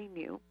to drain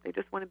you. They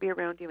just want to be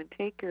around you and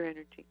take your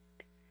energy.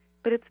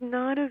 But it's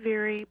not a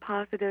very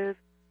positive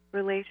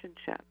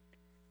relationship.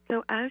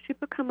 So as you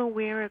become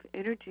aware of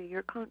energy,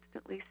 you're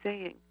constantly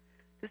saying,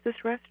 does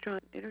this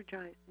restaurant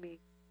energize me?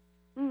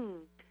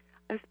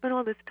 I spent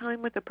all this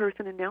time with a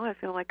person, and now I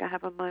feel like I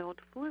have a mild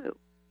flu.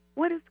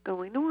 What is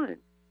going on?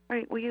 All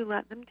right, will you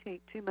let them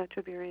take too much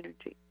of your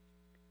energy?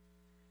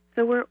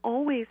 So we're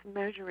always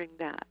measuring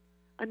that.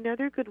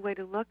 Another good way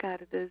to look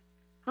at it is,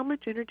 how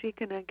much energy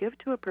can I give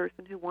to a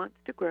person who wants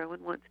to grow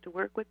and wants to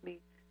work with me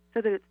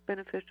so that it's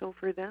beneficial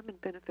for them and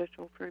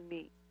beneficial for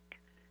me?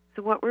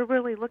 So what we're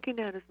really looking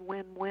at is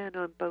win-win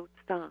on both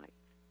sides.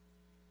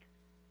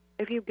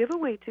 If you give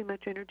away too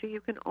much energy, you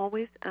can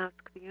always ask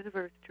the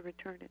universe to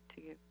return it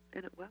to you,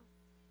 and it will.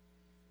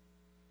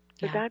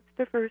 So that's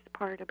the first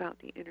part about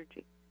the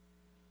energy.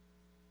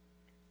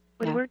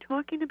 When we're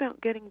talking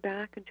about getting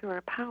back into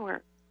our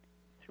power,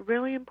 it's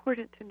really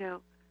important to know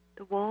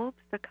the wolves,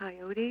 the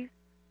coyotes,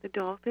 the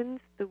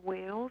dolphins, the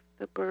whales,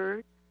 the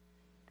birds,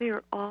 they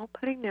are all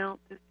putting out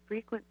this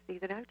frequency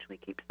that actually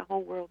keeps the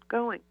whole world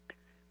going.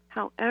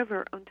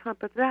 However, on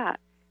top of that,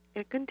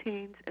 it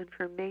contains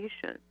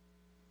information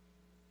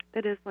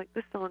that is like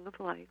the song of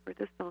life or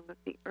the song of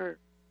the earth.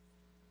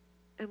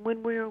 And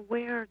when we're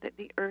aware that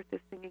the earth is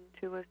singing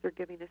to us or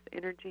giving us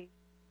energy,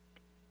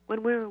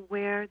 when we're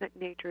aware that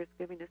nature is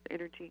giving us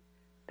energy,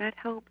 that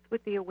helps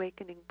with the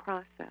awakening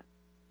process.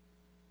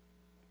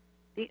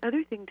 The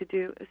other thing to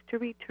do is to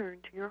return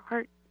to your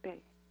heart space.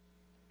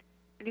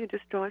 And you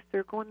just draw a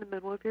circle in the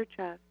middle of your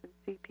chest and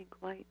see pink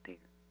light there.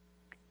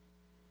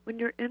 When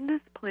you're in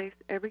this place,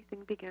 everything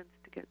begins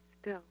to get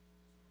still.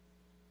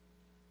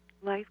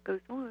 Life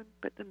goes on,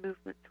 but the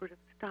movement sort of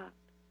stops.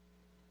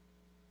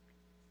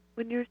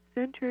 When you're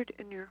centered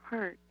in your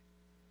heart,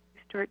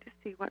 you start to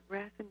see what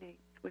resonates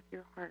with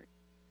your heart.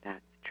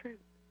 That's truth.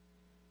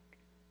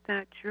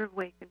 That's your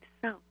awakened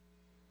self.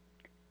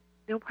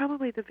 Now,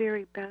 probably the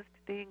very best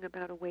thing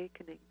about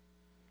awakening,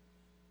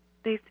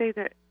 they say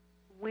that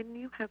when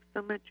you have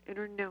so much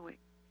inner knowing,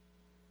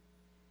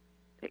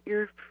 that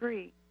you're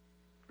free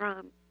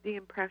from the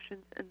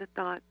impressions and the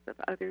thoughts of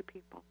other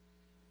people.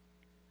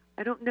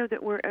 I don't know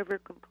that we're ever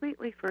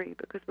completely free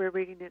because we're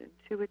reading it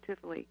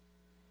intuitively,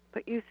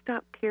 but you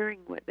stop caring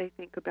what they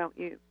think about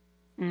you.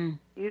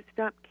 You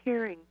stop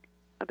caring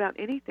about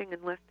anything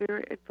unless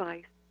their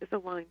advice is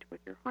aligned with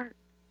your heart.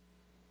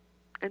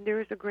 And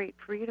there is a great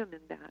freedom in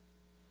that.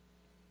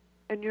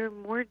 And you're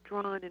more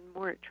drawn and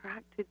more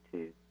attracted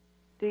to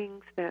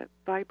things that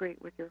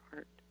vibrate with your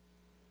heart.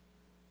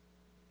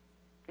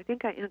 I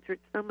think I answered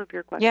some of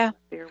your questions Yeah.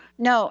 there.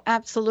 No,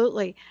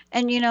 absolutely.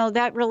 And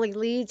that really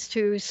leads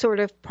to sort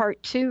of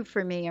part 2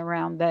 for me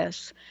around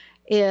this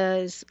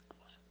is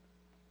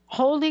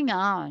holding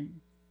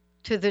on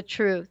to the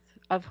truth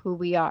of who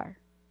we are.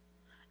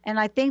 And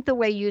I think the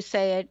way you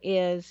say it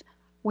is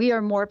we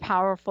are more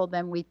powerful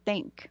than we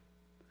think.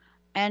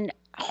 And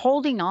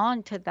holding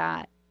on to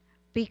that,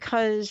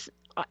 because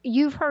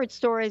you've heard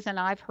stories and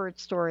I've heard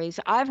stories.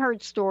 I've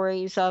heard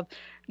stories of,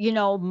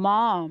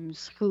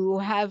 moms who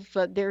have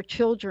their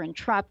children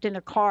trapped in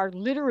a car,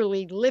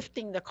 literally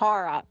lifting the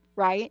car up,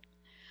 right?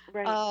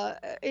 Right.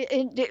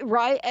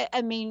 Right.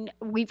 I mean,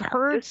 we've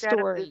heard Just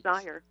stories. Out of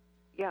desire.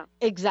 Yeah.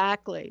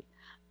 Exactly.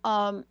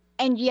 And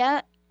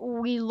yet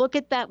we look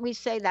at that, we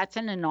say that's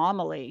an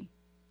anomaly.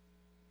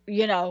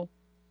 Maybe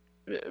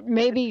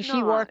It's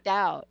she not. worked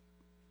out.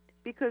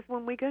 Because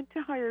when we get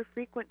to higher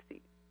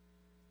frequencies,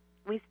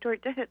 we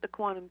start to hit the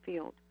quantum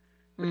field,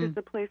 which is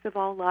the place of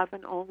all love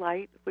and all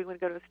light. If we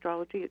want to go to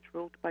astrology, it's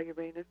ruled by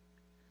Uranus.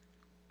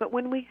 But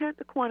when we hit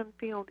the quantum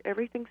field,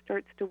 everything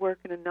starts to work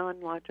in a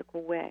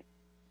non-logical way.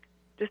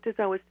 Just as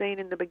I was saying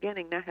in the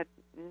beginning, I had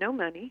no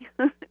money,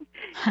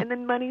 and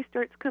then money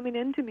starts coming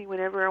into me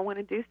whenever I want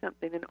to do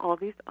something in all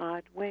these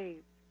odd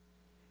ways.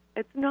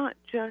 It's not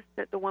just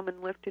that the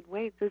woman lifted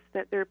weights, it's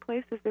that there are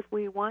places if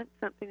we want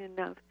something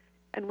enough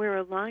and we're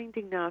aligned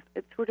enough,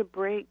 it sort of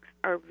breaks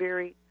our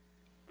very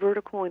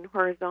vertical and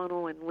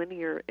horizontal and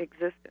linear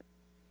existence.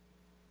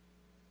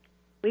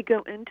 We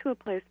go into a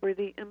place where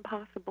the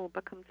impossible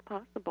becomes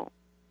possible.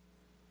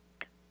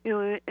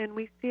 And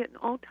we see it in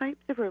all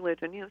types of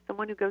religion.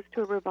 Someone who goes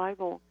to a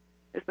revival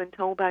has been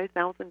told by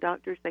 1,000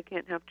 doctors they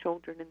can't have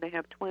children, and they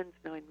have twins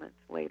 9 months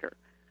later.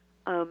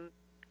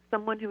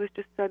 Someone who is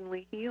just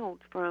suddenly healed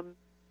from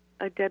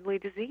a deadly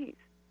disease.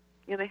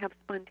 They have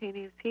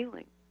spontaneous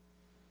healing.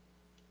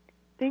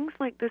 Things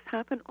like this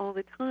happen all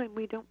the time.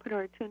 We don't put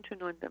our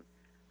attention on them.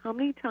 How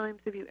many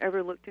times have you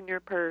ever looked in your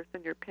purse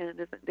and your pen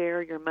isn't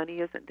there, your money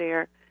isn't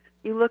there?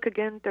 You look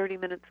again 30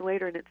 minutes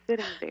later and it's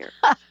sitting there.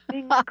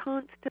 Things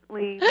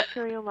constantly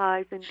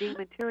materialize and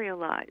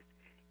dematerialize.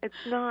 It's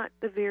not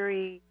the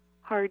very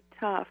hard,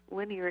 tough,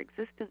 linear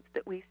existence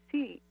that we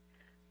see.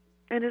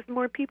 And as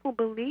more people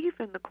believe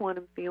in the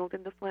quantum field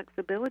and the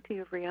flexibility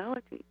of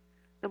reality,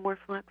 the more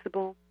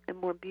flexible and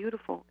more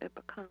beautiful it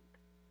becomes.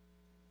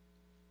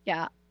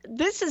 Yeah,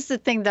 this is the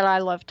thing that I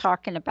love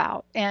talking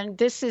about. And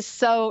this is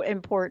so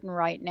important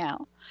right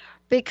now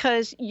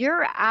because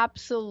you're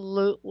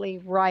absolutely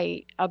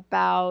right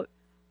about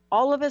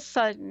all of a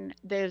sudden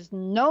there's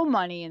no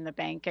money in the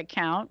bank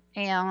account.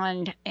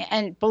 And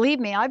believe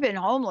me, I've been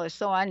homeless,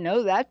 so I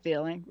know that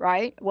feeling,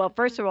 right? Well,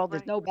 first of all,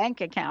 there's no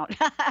bank account.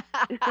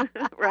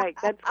 Right,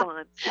 that's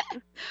fun.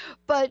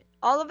 But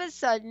all of a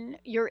sudden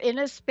you're in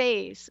a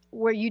space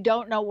where you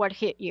don't know what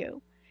hit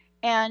you.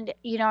 And,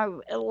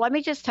 let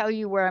me just tell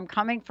you where I'm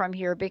coming from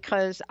here,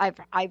 because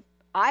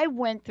I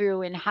went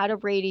through and had a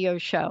radio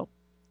show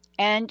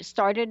and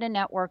started a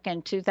network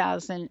in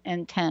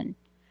 2010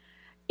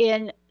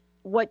 in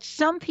what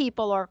some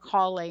people are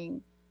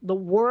calling the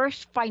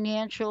worst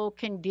financial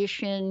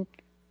condition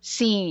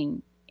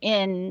seen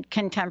in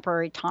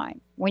contemporary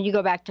time, when you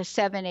go back to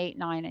 7, 8,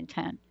 9, and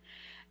 10.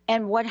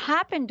 And what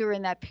happened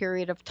during that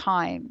period of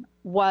time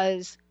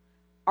was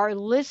our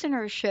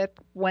listenership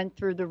went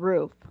through the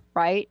roof,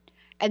 right?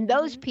 And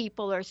those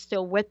people are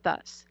still with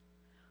us.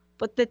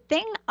 But the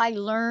thing I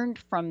learned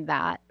from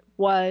that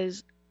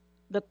was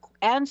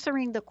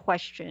answering the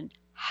question,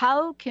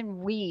 how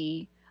can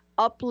we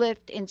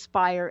uplift,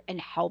 inspire, and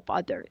help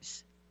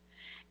others?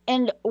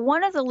 And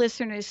one of the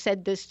listeners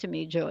said this to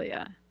me,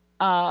 Julia,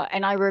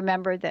 and I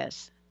remember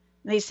this.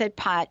 They said,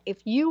 Pat, if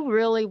you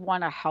really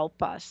want to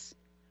help us,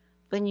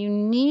 then you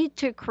need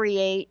to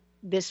create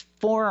this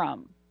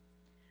forum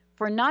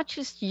for not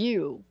just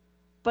you,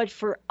 but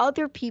for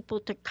other people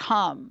to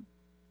come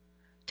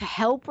to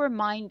help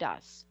remind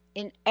us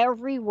in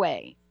every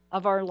way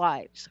of our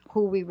lives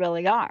who we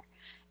really are.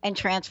 And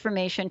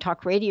Transformation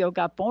Talk Radio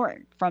got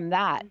born from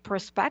that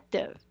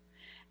perspective.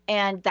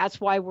 And that's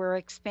why we're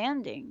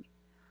expanding.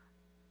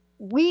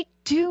 We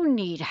do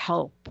need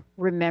help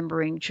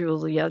remembering,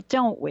 Julia,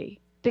 don't we?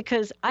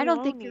 Because I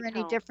don't think you're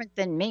any different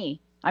than me.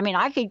 I mean,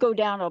 I could go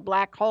down a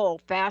black hole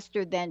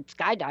faster than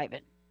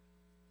skydiving.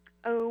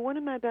 Oh, one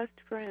of my best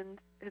friends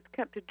has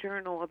kept a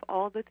journal of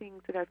all the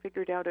things that I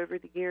figured out over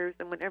the years,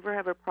 and whenever I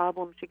have a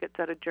problem, she gets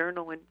out a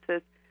journal and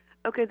says,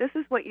 okay, this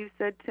is what you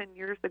said 10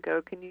 years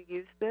ago. Can you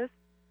use this?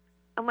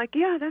 I'm like,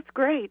 yeah, that's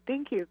great.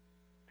 Thank you.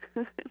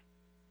 So,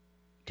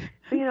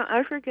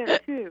 I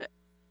forget too.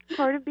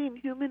 Part of being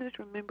human is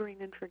remembering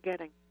and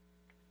forgetting.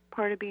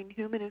 Part of being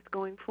human is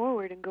going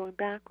forward and going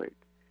backwards.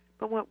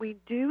 But what we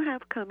do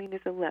have coming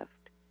is a lift.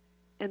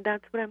 And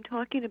that's what I'm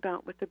talking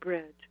about with the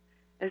bridge,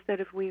 is that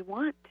if we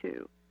want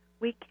to,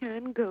 we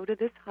can go to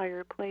this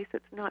higher place.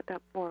 It's not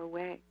that far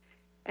away.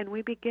 And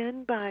we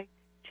begin by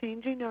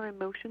changing our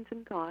emotions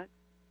and thoughts.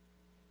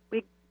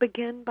 We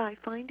begin by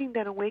finding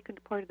that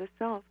awakened part of the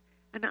self.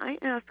 And I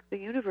ask the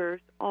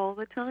universe all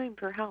the time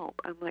for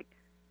help. I'm like,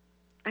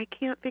 I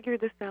can't figure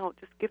this out.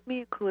 Just give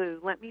me a clue.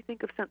 Let me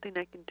think of something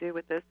I can do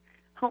with this.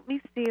 Help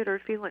me see it or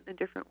feel it in a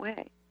different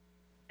way.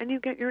 And you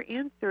get your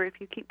answer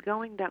if you keep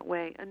going that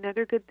way.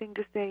 Another good thing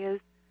to say is,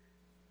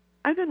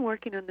 I've been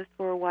working on this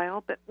for a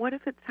while, but what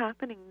if it's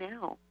happening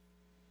now?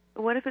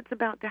 What if it's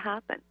about to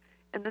happen?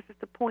 And this is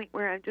the point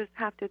where I just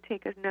have to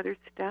take another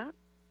step,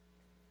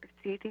 or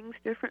see things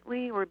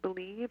differently, or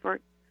believe,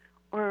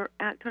 or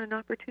act on an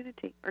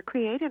opportunity, or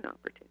create an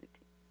opportunity.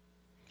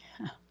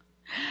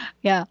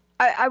 Yeah.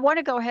 I want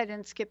to go ahead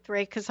and skip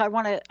break because I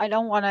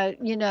don't want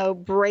to,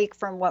 break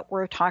from what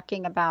we're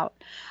talking about.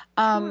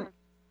 Sure.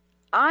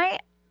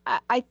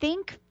 I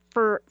think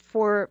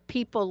for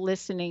people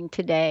listening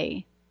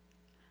today,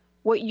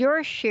 what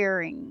you're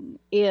sharing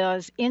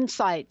is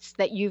insights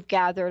that you've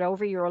gathered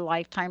over your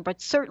lifetime, but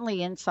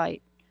certainly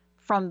insight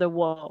from the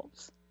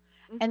wolves.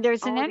 And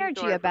there's an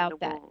energy about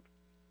that.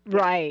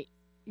 Right.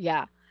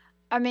 Yeah.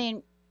 I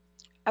mean,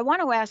 I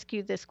want to ask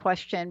you this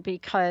question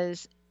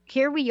because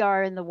here we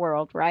are in the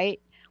world,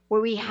 right,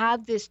 where we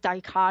have this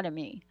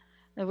dichotomy.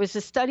 There was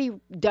a study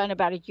done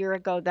about a year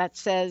ago that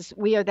says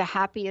we are the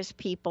happiest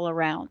people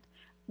around.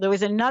 There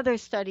was another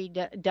study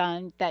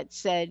done that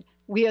said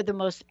we are the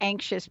most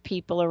anxious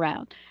people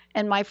around.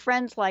 And my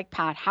friends like,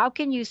 Pat, how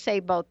can you say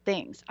both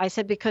things? I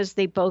said, because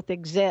they both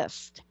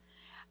exist.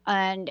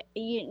 And,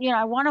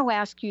 I want to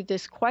ask you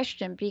this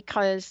question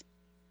because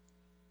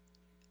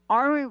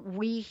are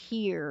we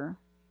here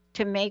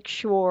to make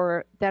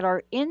sure that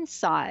our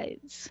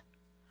insides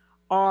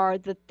are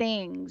the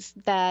things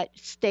that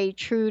stay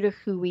true to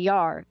who we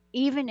are,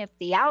 even if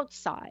the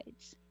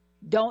outsides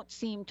don't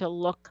seem to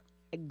look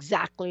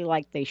exactly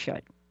like they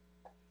should?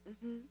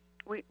 Mm-hmm.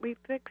 We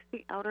fix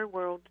the outer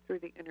world through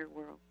the inner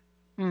world.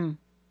 Mm.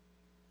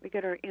 We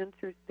get our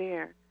answers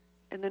there,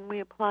 and then we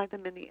apply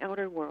them in the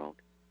outer world.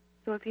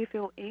 So if you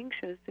feel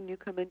anxious and you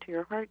come into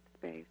your heart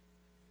space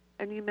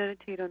and you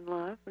meditate on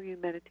love or you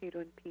meditate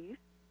on peace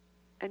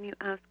and you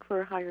ask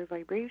for a higher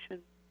vibration,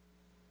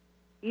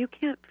 you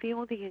can't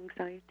feel the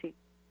anxiety.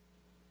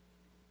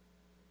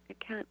 It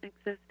can't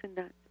exist in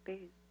that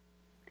space.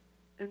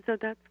 And so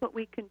that's what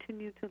we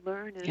continue to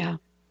learn is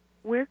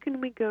where can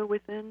we go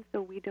within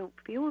so we don't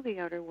feel the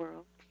outer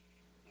world?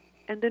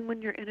 And then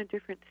when you're in a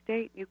different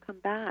state, you come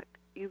back.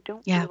 You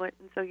don't feel it,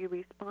 and so you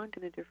respond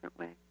in a different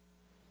way.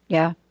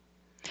 Yeah.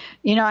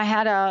 I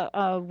had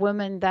a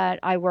woman that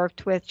I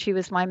worked with. She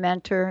was my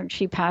mentor, and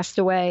she passed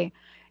away.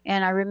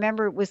 And I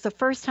remember it was the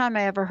first time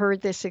I ever heard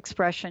this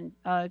expression,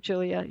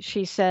 Julia.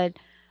 She said,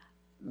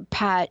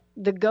 Pat,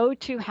 the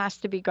go-to has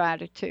to be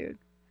gratitude.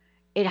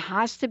 It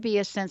has to be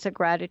a sense of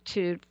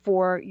gratitude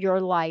for your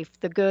life,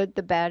 the good,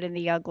 the bad, and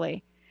the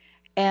ugly.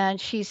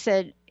 And she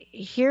said,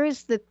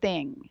 here's the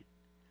thing.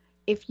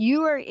 If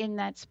you are in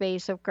that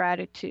space of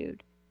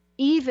gratitude,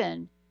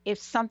 even if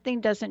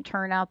something doesn't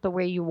turn out the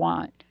way you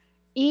want,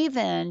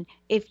 even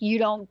if you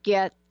don't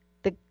get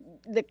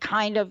the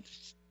kind of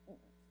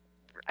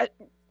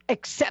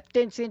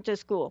acceptance into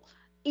school,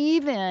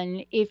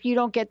 even if you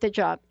don't get the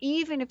job,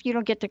 even if you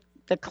don't get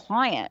the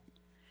client.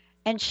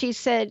 And she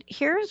said,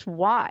 here's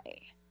why.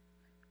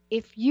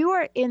 If you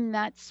are in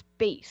that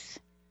space,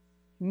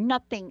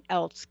 nothing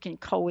else can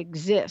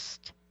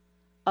coexist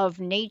of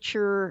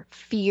nature,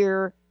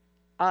 fear,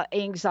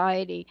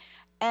 anxiety.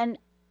 And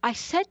I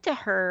said to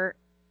her,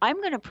 I'm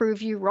going to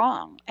prove you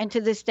wrong. And to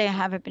this day, I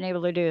haven't been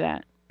able to do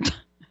that.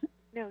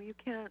 No, you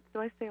can't.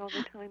 So I say all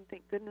the time,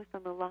 thank goodness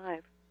I'm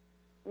alive.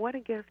 What a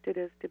gift it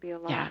is to be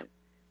alive. Yeah.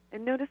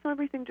 And notice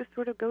everything just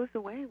sort of goes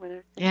away when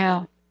it's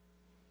Yeah.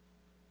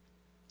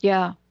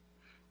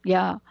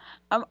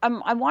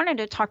 I wanted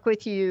to talk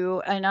with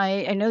you, and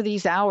I know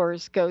these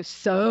hours go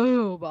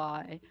so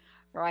by,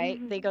 right?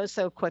 Mm-hmm. They go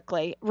so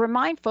quickly.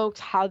 Remind folks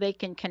how they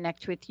can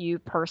connect with you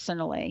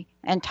personally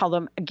and tell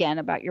them again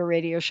about your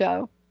radio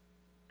show.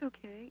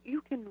 Okay.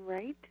 You can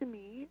write to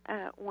me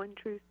at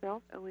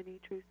onetrueself,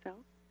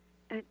 ONE-TrueSelf,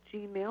 at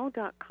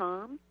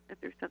gmail.com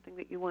if there's something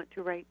that you want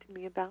to write to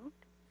me about.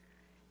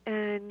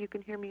 And you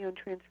can hear me on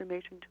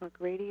Transformation Talk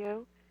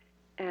Radio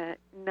at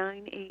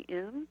 9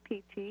 a.m.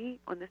 PT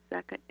on the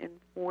 2nd and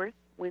 4th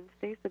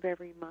Wednesdays of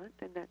every month,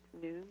 and that's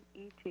noon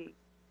ET.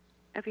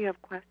 If you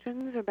have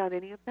questions about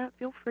any of that,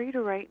 feel free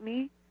to write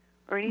me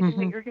or anything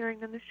that you're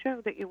hearing on the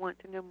show that you want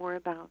to know more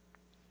about.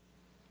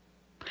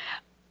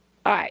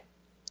 All right.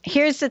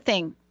 Here's the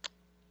thing.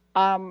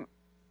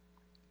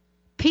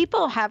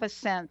 People have a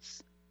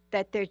sense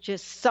that there's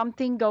just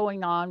something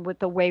going on with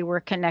the way we're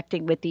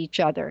connecting with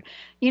each other.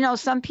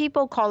 Some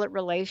people call it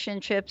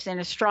relationships. In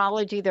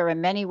astrology, there are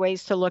many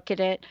ways to look at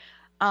it.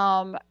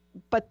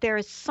 But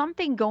there's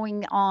something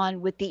going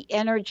on with the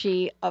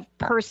energy of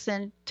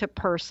person to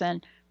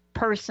person,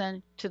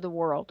 person to the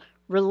world,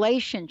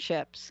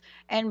 relationships.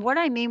 And what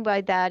I mean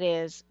by that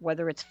is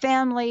whether it's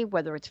family,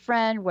 whether it's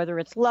friend, whether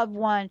it's loved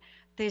one,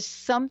 there's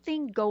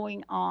something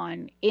going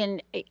on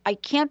I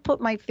can't put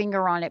my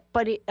finger on it,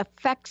 but it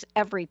affects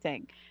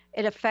everything.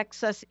 It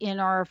affects us in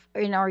our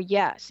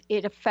yes.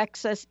 It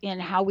affects us in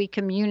how we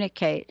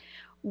communicate.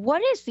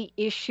 What is the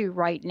issue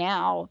right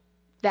now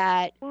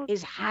that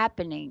is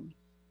happening?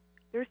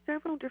 There's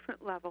several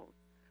different levels.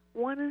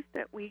 One is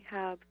that we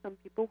have some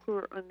people who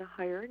are on the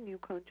higher new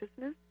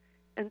consciousness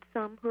and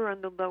some who are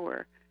on the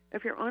lower.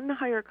 If you're on the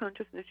higher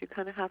consciousness, you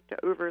kind of have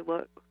to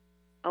overlook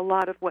a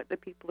lot of what the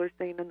people are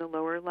saying on the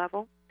lower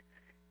level.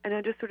 And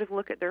I just sort of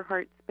look at their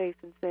heart space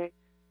and say,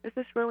 is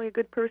this really a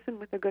good person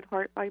with a good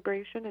heart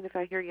vibration? And if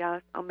I hear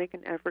yes, I'll make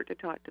an effort to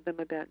talk to them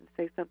a bit and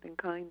say something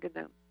kind to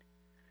them.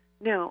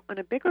 Now, on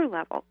a bigger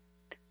level,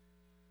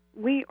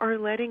 we are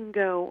letting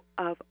go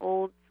of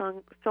old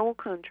soul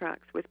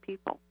contracts with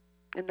people.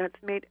 And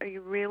that's made a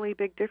really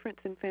big difference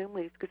in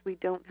families because we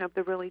don't have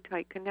the really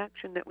tight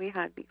connection that we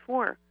had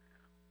before.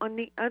 On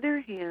the other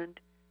hand,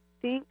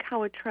 think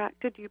how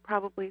attracted you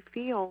probably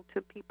feel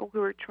to people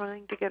who are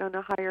trying to get on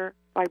a higher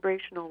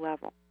vibrational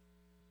level,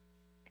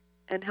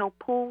 and how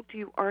pulled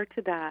you are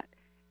to that,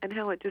 and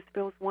how it just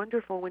feels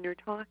wonderful when you're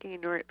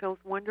talking, or it feels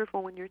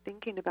wonderful when you're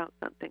thinking about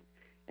something,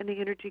 and the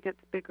energy gets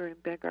bigger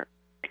and bigger.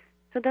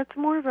 So that's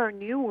more of our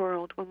new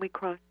world when we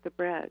cross the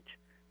bridge.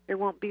 There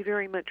won't be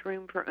very much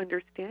room for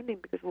understanding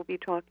because we'll be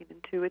talking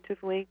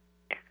intuitively.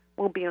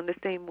 We'll be on the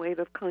same wave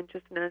of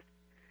consciousness.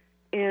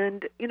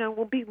 And,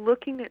 we'll be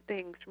looking at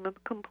things from a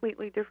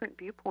completely different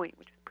viewpoint,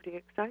 which is pretty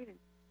exciting.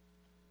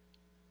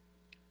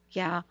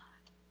 Yeah.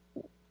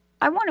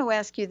 I want to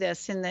ask you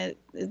this in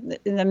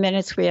the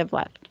minutes we have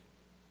left.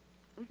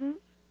 Mm-hmm.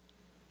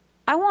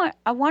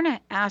 I want to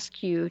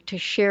ask you to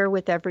share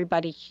with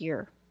everybody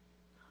here,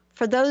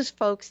 for those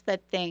folks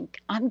that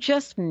think, I'm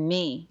just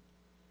me,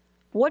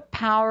 what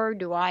power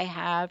do I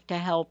have to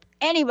help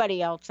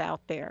anybody else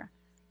out there?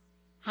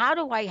 How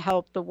do I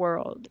help the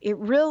world? It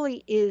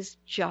really is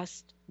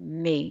just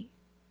me.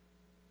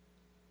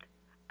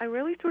 I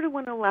really sort of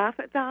want to laugh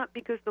at that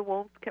because the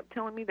wolves kept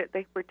telling me that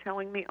they were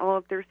telling me all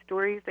of their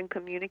stories and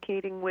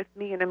communicating with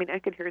me. And I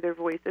could hear their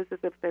voices as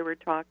if they were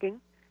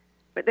talking,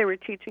 but they were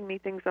teaching me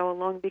things all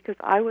along because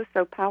I was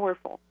so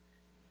powerful.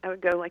 I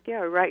would go like,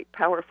 yeah, right,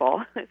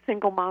 powerful, a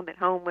single mom at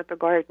home with a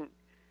garden.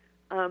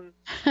 And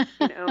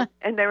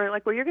they were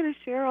like, well, you're going to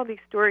share all these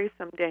stories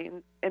someday,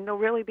 and they'll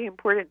really be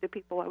important to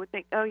people. I would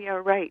think, oh,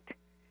 yeah, right.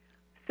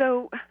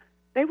 So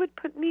they would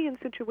put me in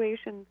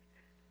situations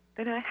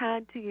that I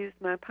had to use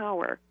my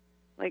power.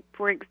 Like,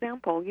 for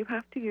example, you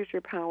have to use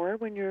your power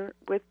when you're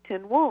with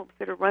 10 wolves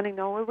that are running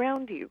all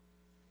around you.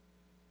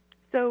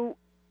 So,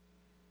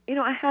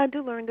 I had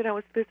to learn that I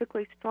was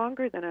physically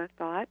stronger than I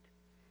thought.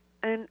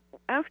 And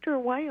after a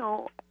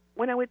while,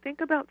 when I would think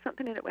about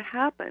something and it would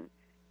happen,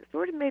 it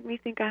sort of made me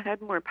think I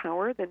had more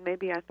power than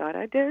maybe I thought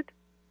I did.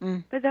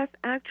 But that's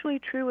actually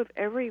true of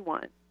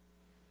everyone.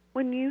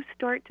 When you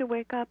start to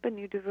wake up and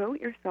you devote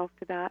yourself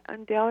to that,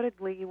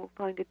 undoubtedly you will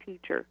find a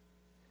teacher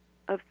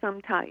of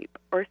some type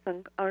or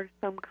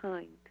some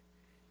kind.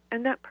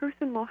 And that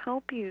person will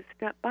help you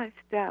step by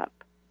step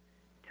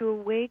to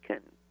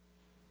awaken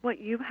what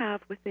you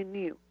have within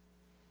you.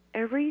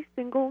 Every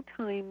single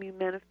time you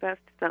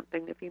manifest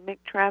something, if you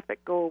make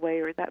traffic go away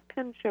or that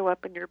pen show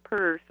up in your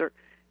purse, or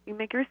you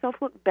make yourself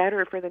look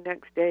better for the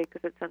next day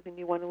because it's something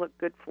you want to look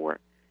good for,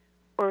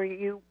 or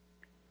you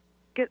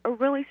get a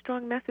really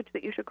strong message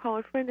that you should call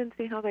a friend and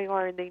see how they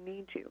are and they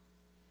need you.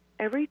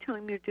 Every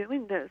time you're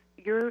doing this,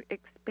 you're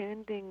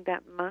expanding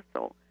that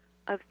muscle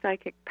of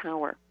psychic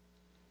power.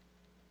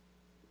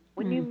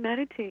 When you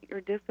meditate,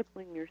 you're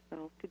disciplining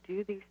yourself to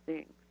do these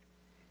things.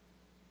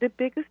 The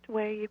biggest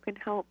way you can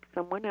help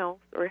someone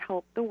else or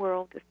help the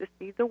world is to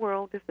see the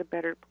world as a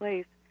better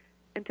place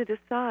and to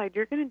decide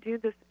you're going to do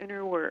this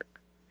inner work.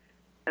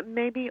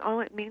 Maybe all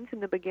it means in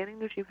the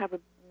beginning is you have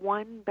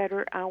one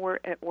better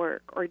hour at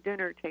work, or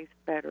dinner tastes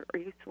better, or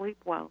you sleep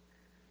well.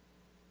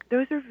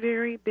 Those are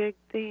very big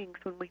things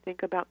when we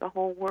think about the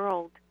whole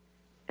world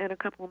and a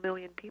couple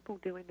million people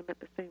doing them at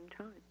the same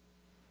time.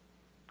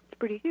 It's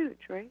pretty huge,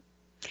 right?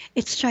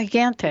 It's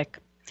gigantic.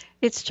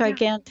 It's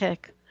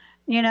gigantic.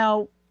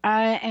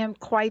 I am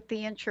quite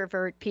the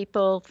introvert.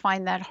 People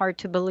find that hard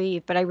to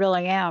believe, but I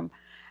really am.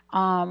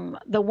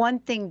 The one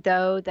thing,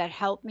 though, that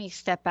helped me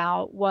step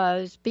out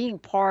was being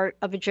part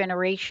of a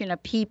generation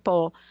of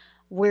people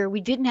where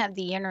we didn't have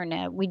the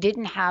internet. We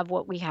didn't have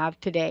what we have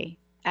today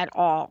at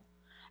all.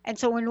 And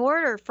so in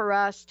order for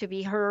us to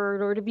be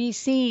heard or to be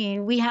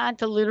seen, we had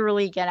to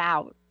literally get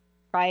out,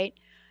 right?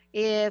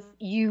 If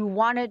you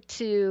wanted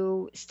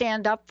to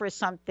stand up for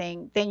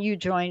something, then you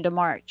joined a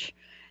march.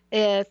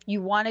 If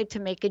you wanted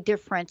to make a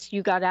difference,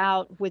 you got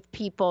out with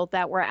people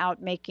that were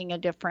out making a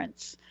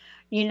difference.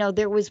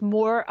 There was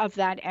more of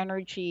that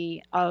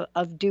energy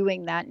of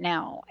doing that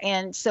now.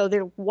 And so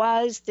there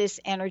was this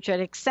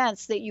energetic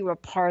sense that you were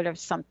part of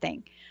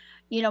something.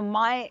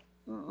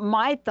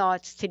 My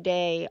thoughts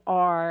today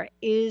are,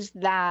 is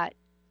that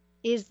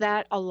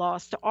a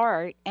lost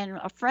art? And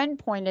a friend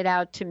pointed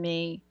out to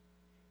me,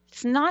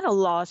 it's not a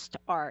lost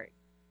art.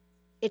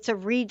 It's a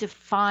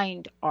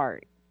redefined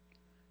art.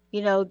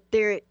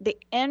 The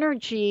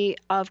energy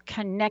of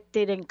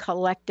connected and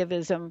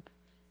collectivism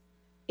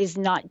is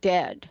not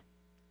dead,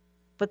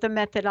 but the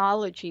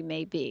methodology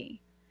may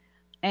be.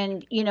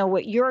 And,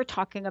 what you're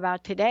talking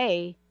about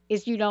today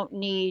is you don't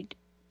need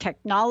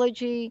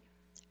technology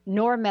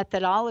nor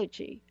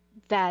methodology,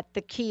 that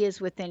the key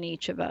is within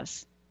each of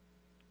us.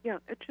 Yeah,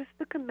 it's just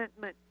the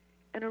commitment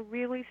and a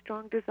really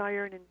strong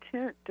desire and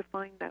intent to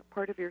find that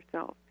part of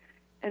yourself.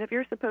 And if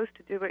you're supposed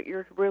to do it,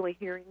 you're really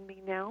hearing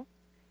me now,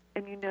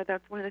 and you know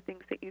that's one of the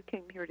things that you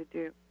came here to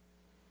do.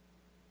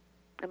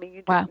 I mean,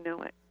 you just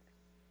know it.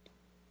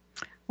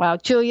 Wow,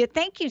 Julia,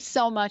 thank you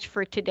so much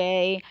for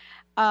today.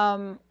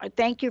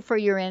 Thank you for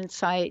your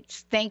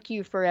insights. Thank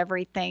you for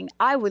everything.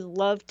 I would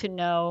love to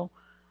know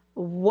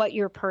what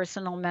your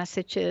personal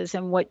message is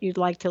and what you'd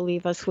like to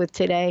leave us with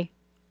today.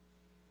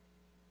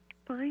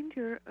 Find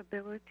your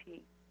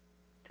ability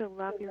to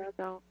love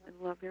yourself and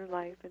love your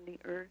life and the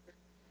earth,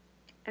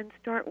 and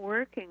start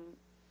working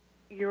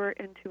your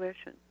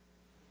intuition.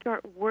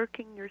 Start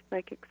working your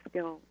psychic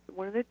skills.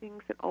 One of the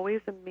things that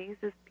always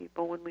amazes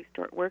people when we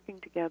start working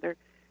together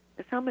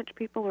is how much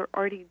people are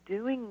already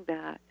doing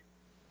that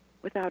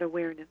without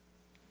awareness.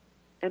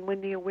 And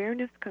when the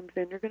awareness comes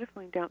in, you're going to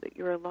find out that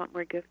you're a lot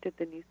more gifted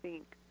than you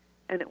think,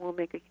 and it will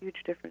make a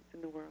huge difference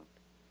in the world.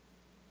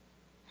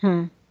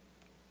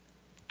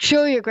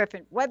 Julia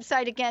Griffin,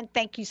 website again.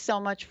 Thank you so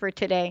much for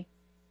today.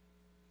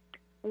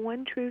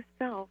 One True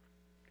Self,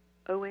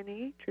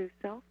 ONE,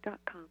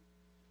 trueself.com.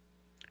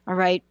 All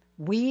right.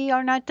 We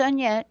are not done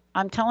yet.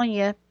 I'm telling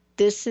you,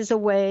 this is a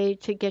way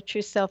to get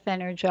yourself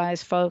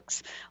energized,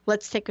 folks.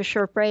 Let's take a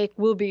short break.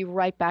 We'll be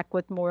right back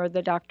with more of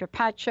the Dr.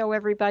 Pat Show,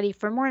 everybody.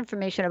 For more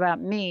information about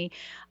me,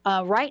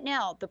 right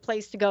now, the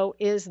place to go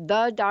is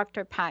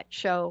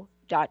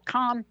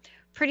thedrpatshow.com.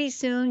 Pretty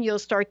soon, you'll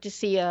start to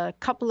see a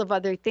couple of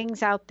other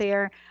things out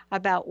there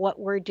about what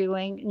we're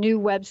doing, new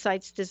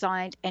websites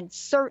designed, and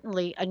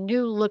certainly a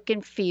new look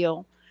and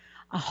feel.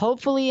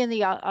 Hopefully in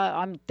the,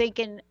 I'm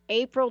thinking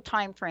April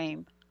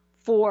timeframe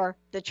for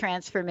the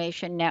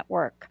Transformation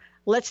Network.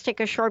 Let's take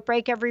a short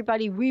break,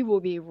 everybody. We will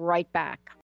be right back.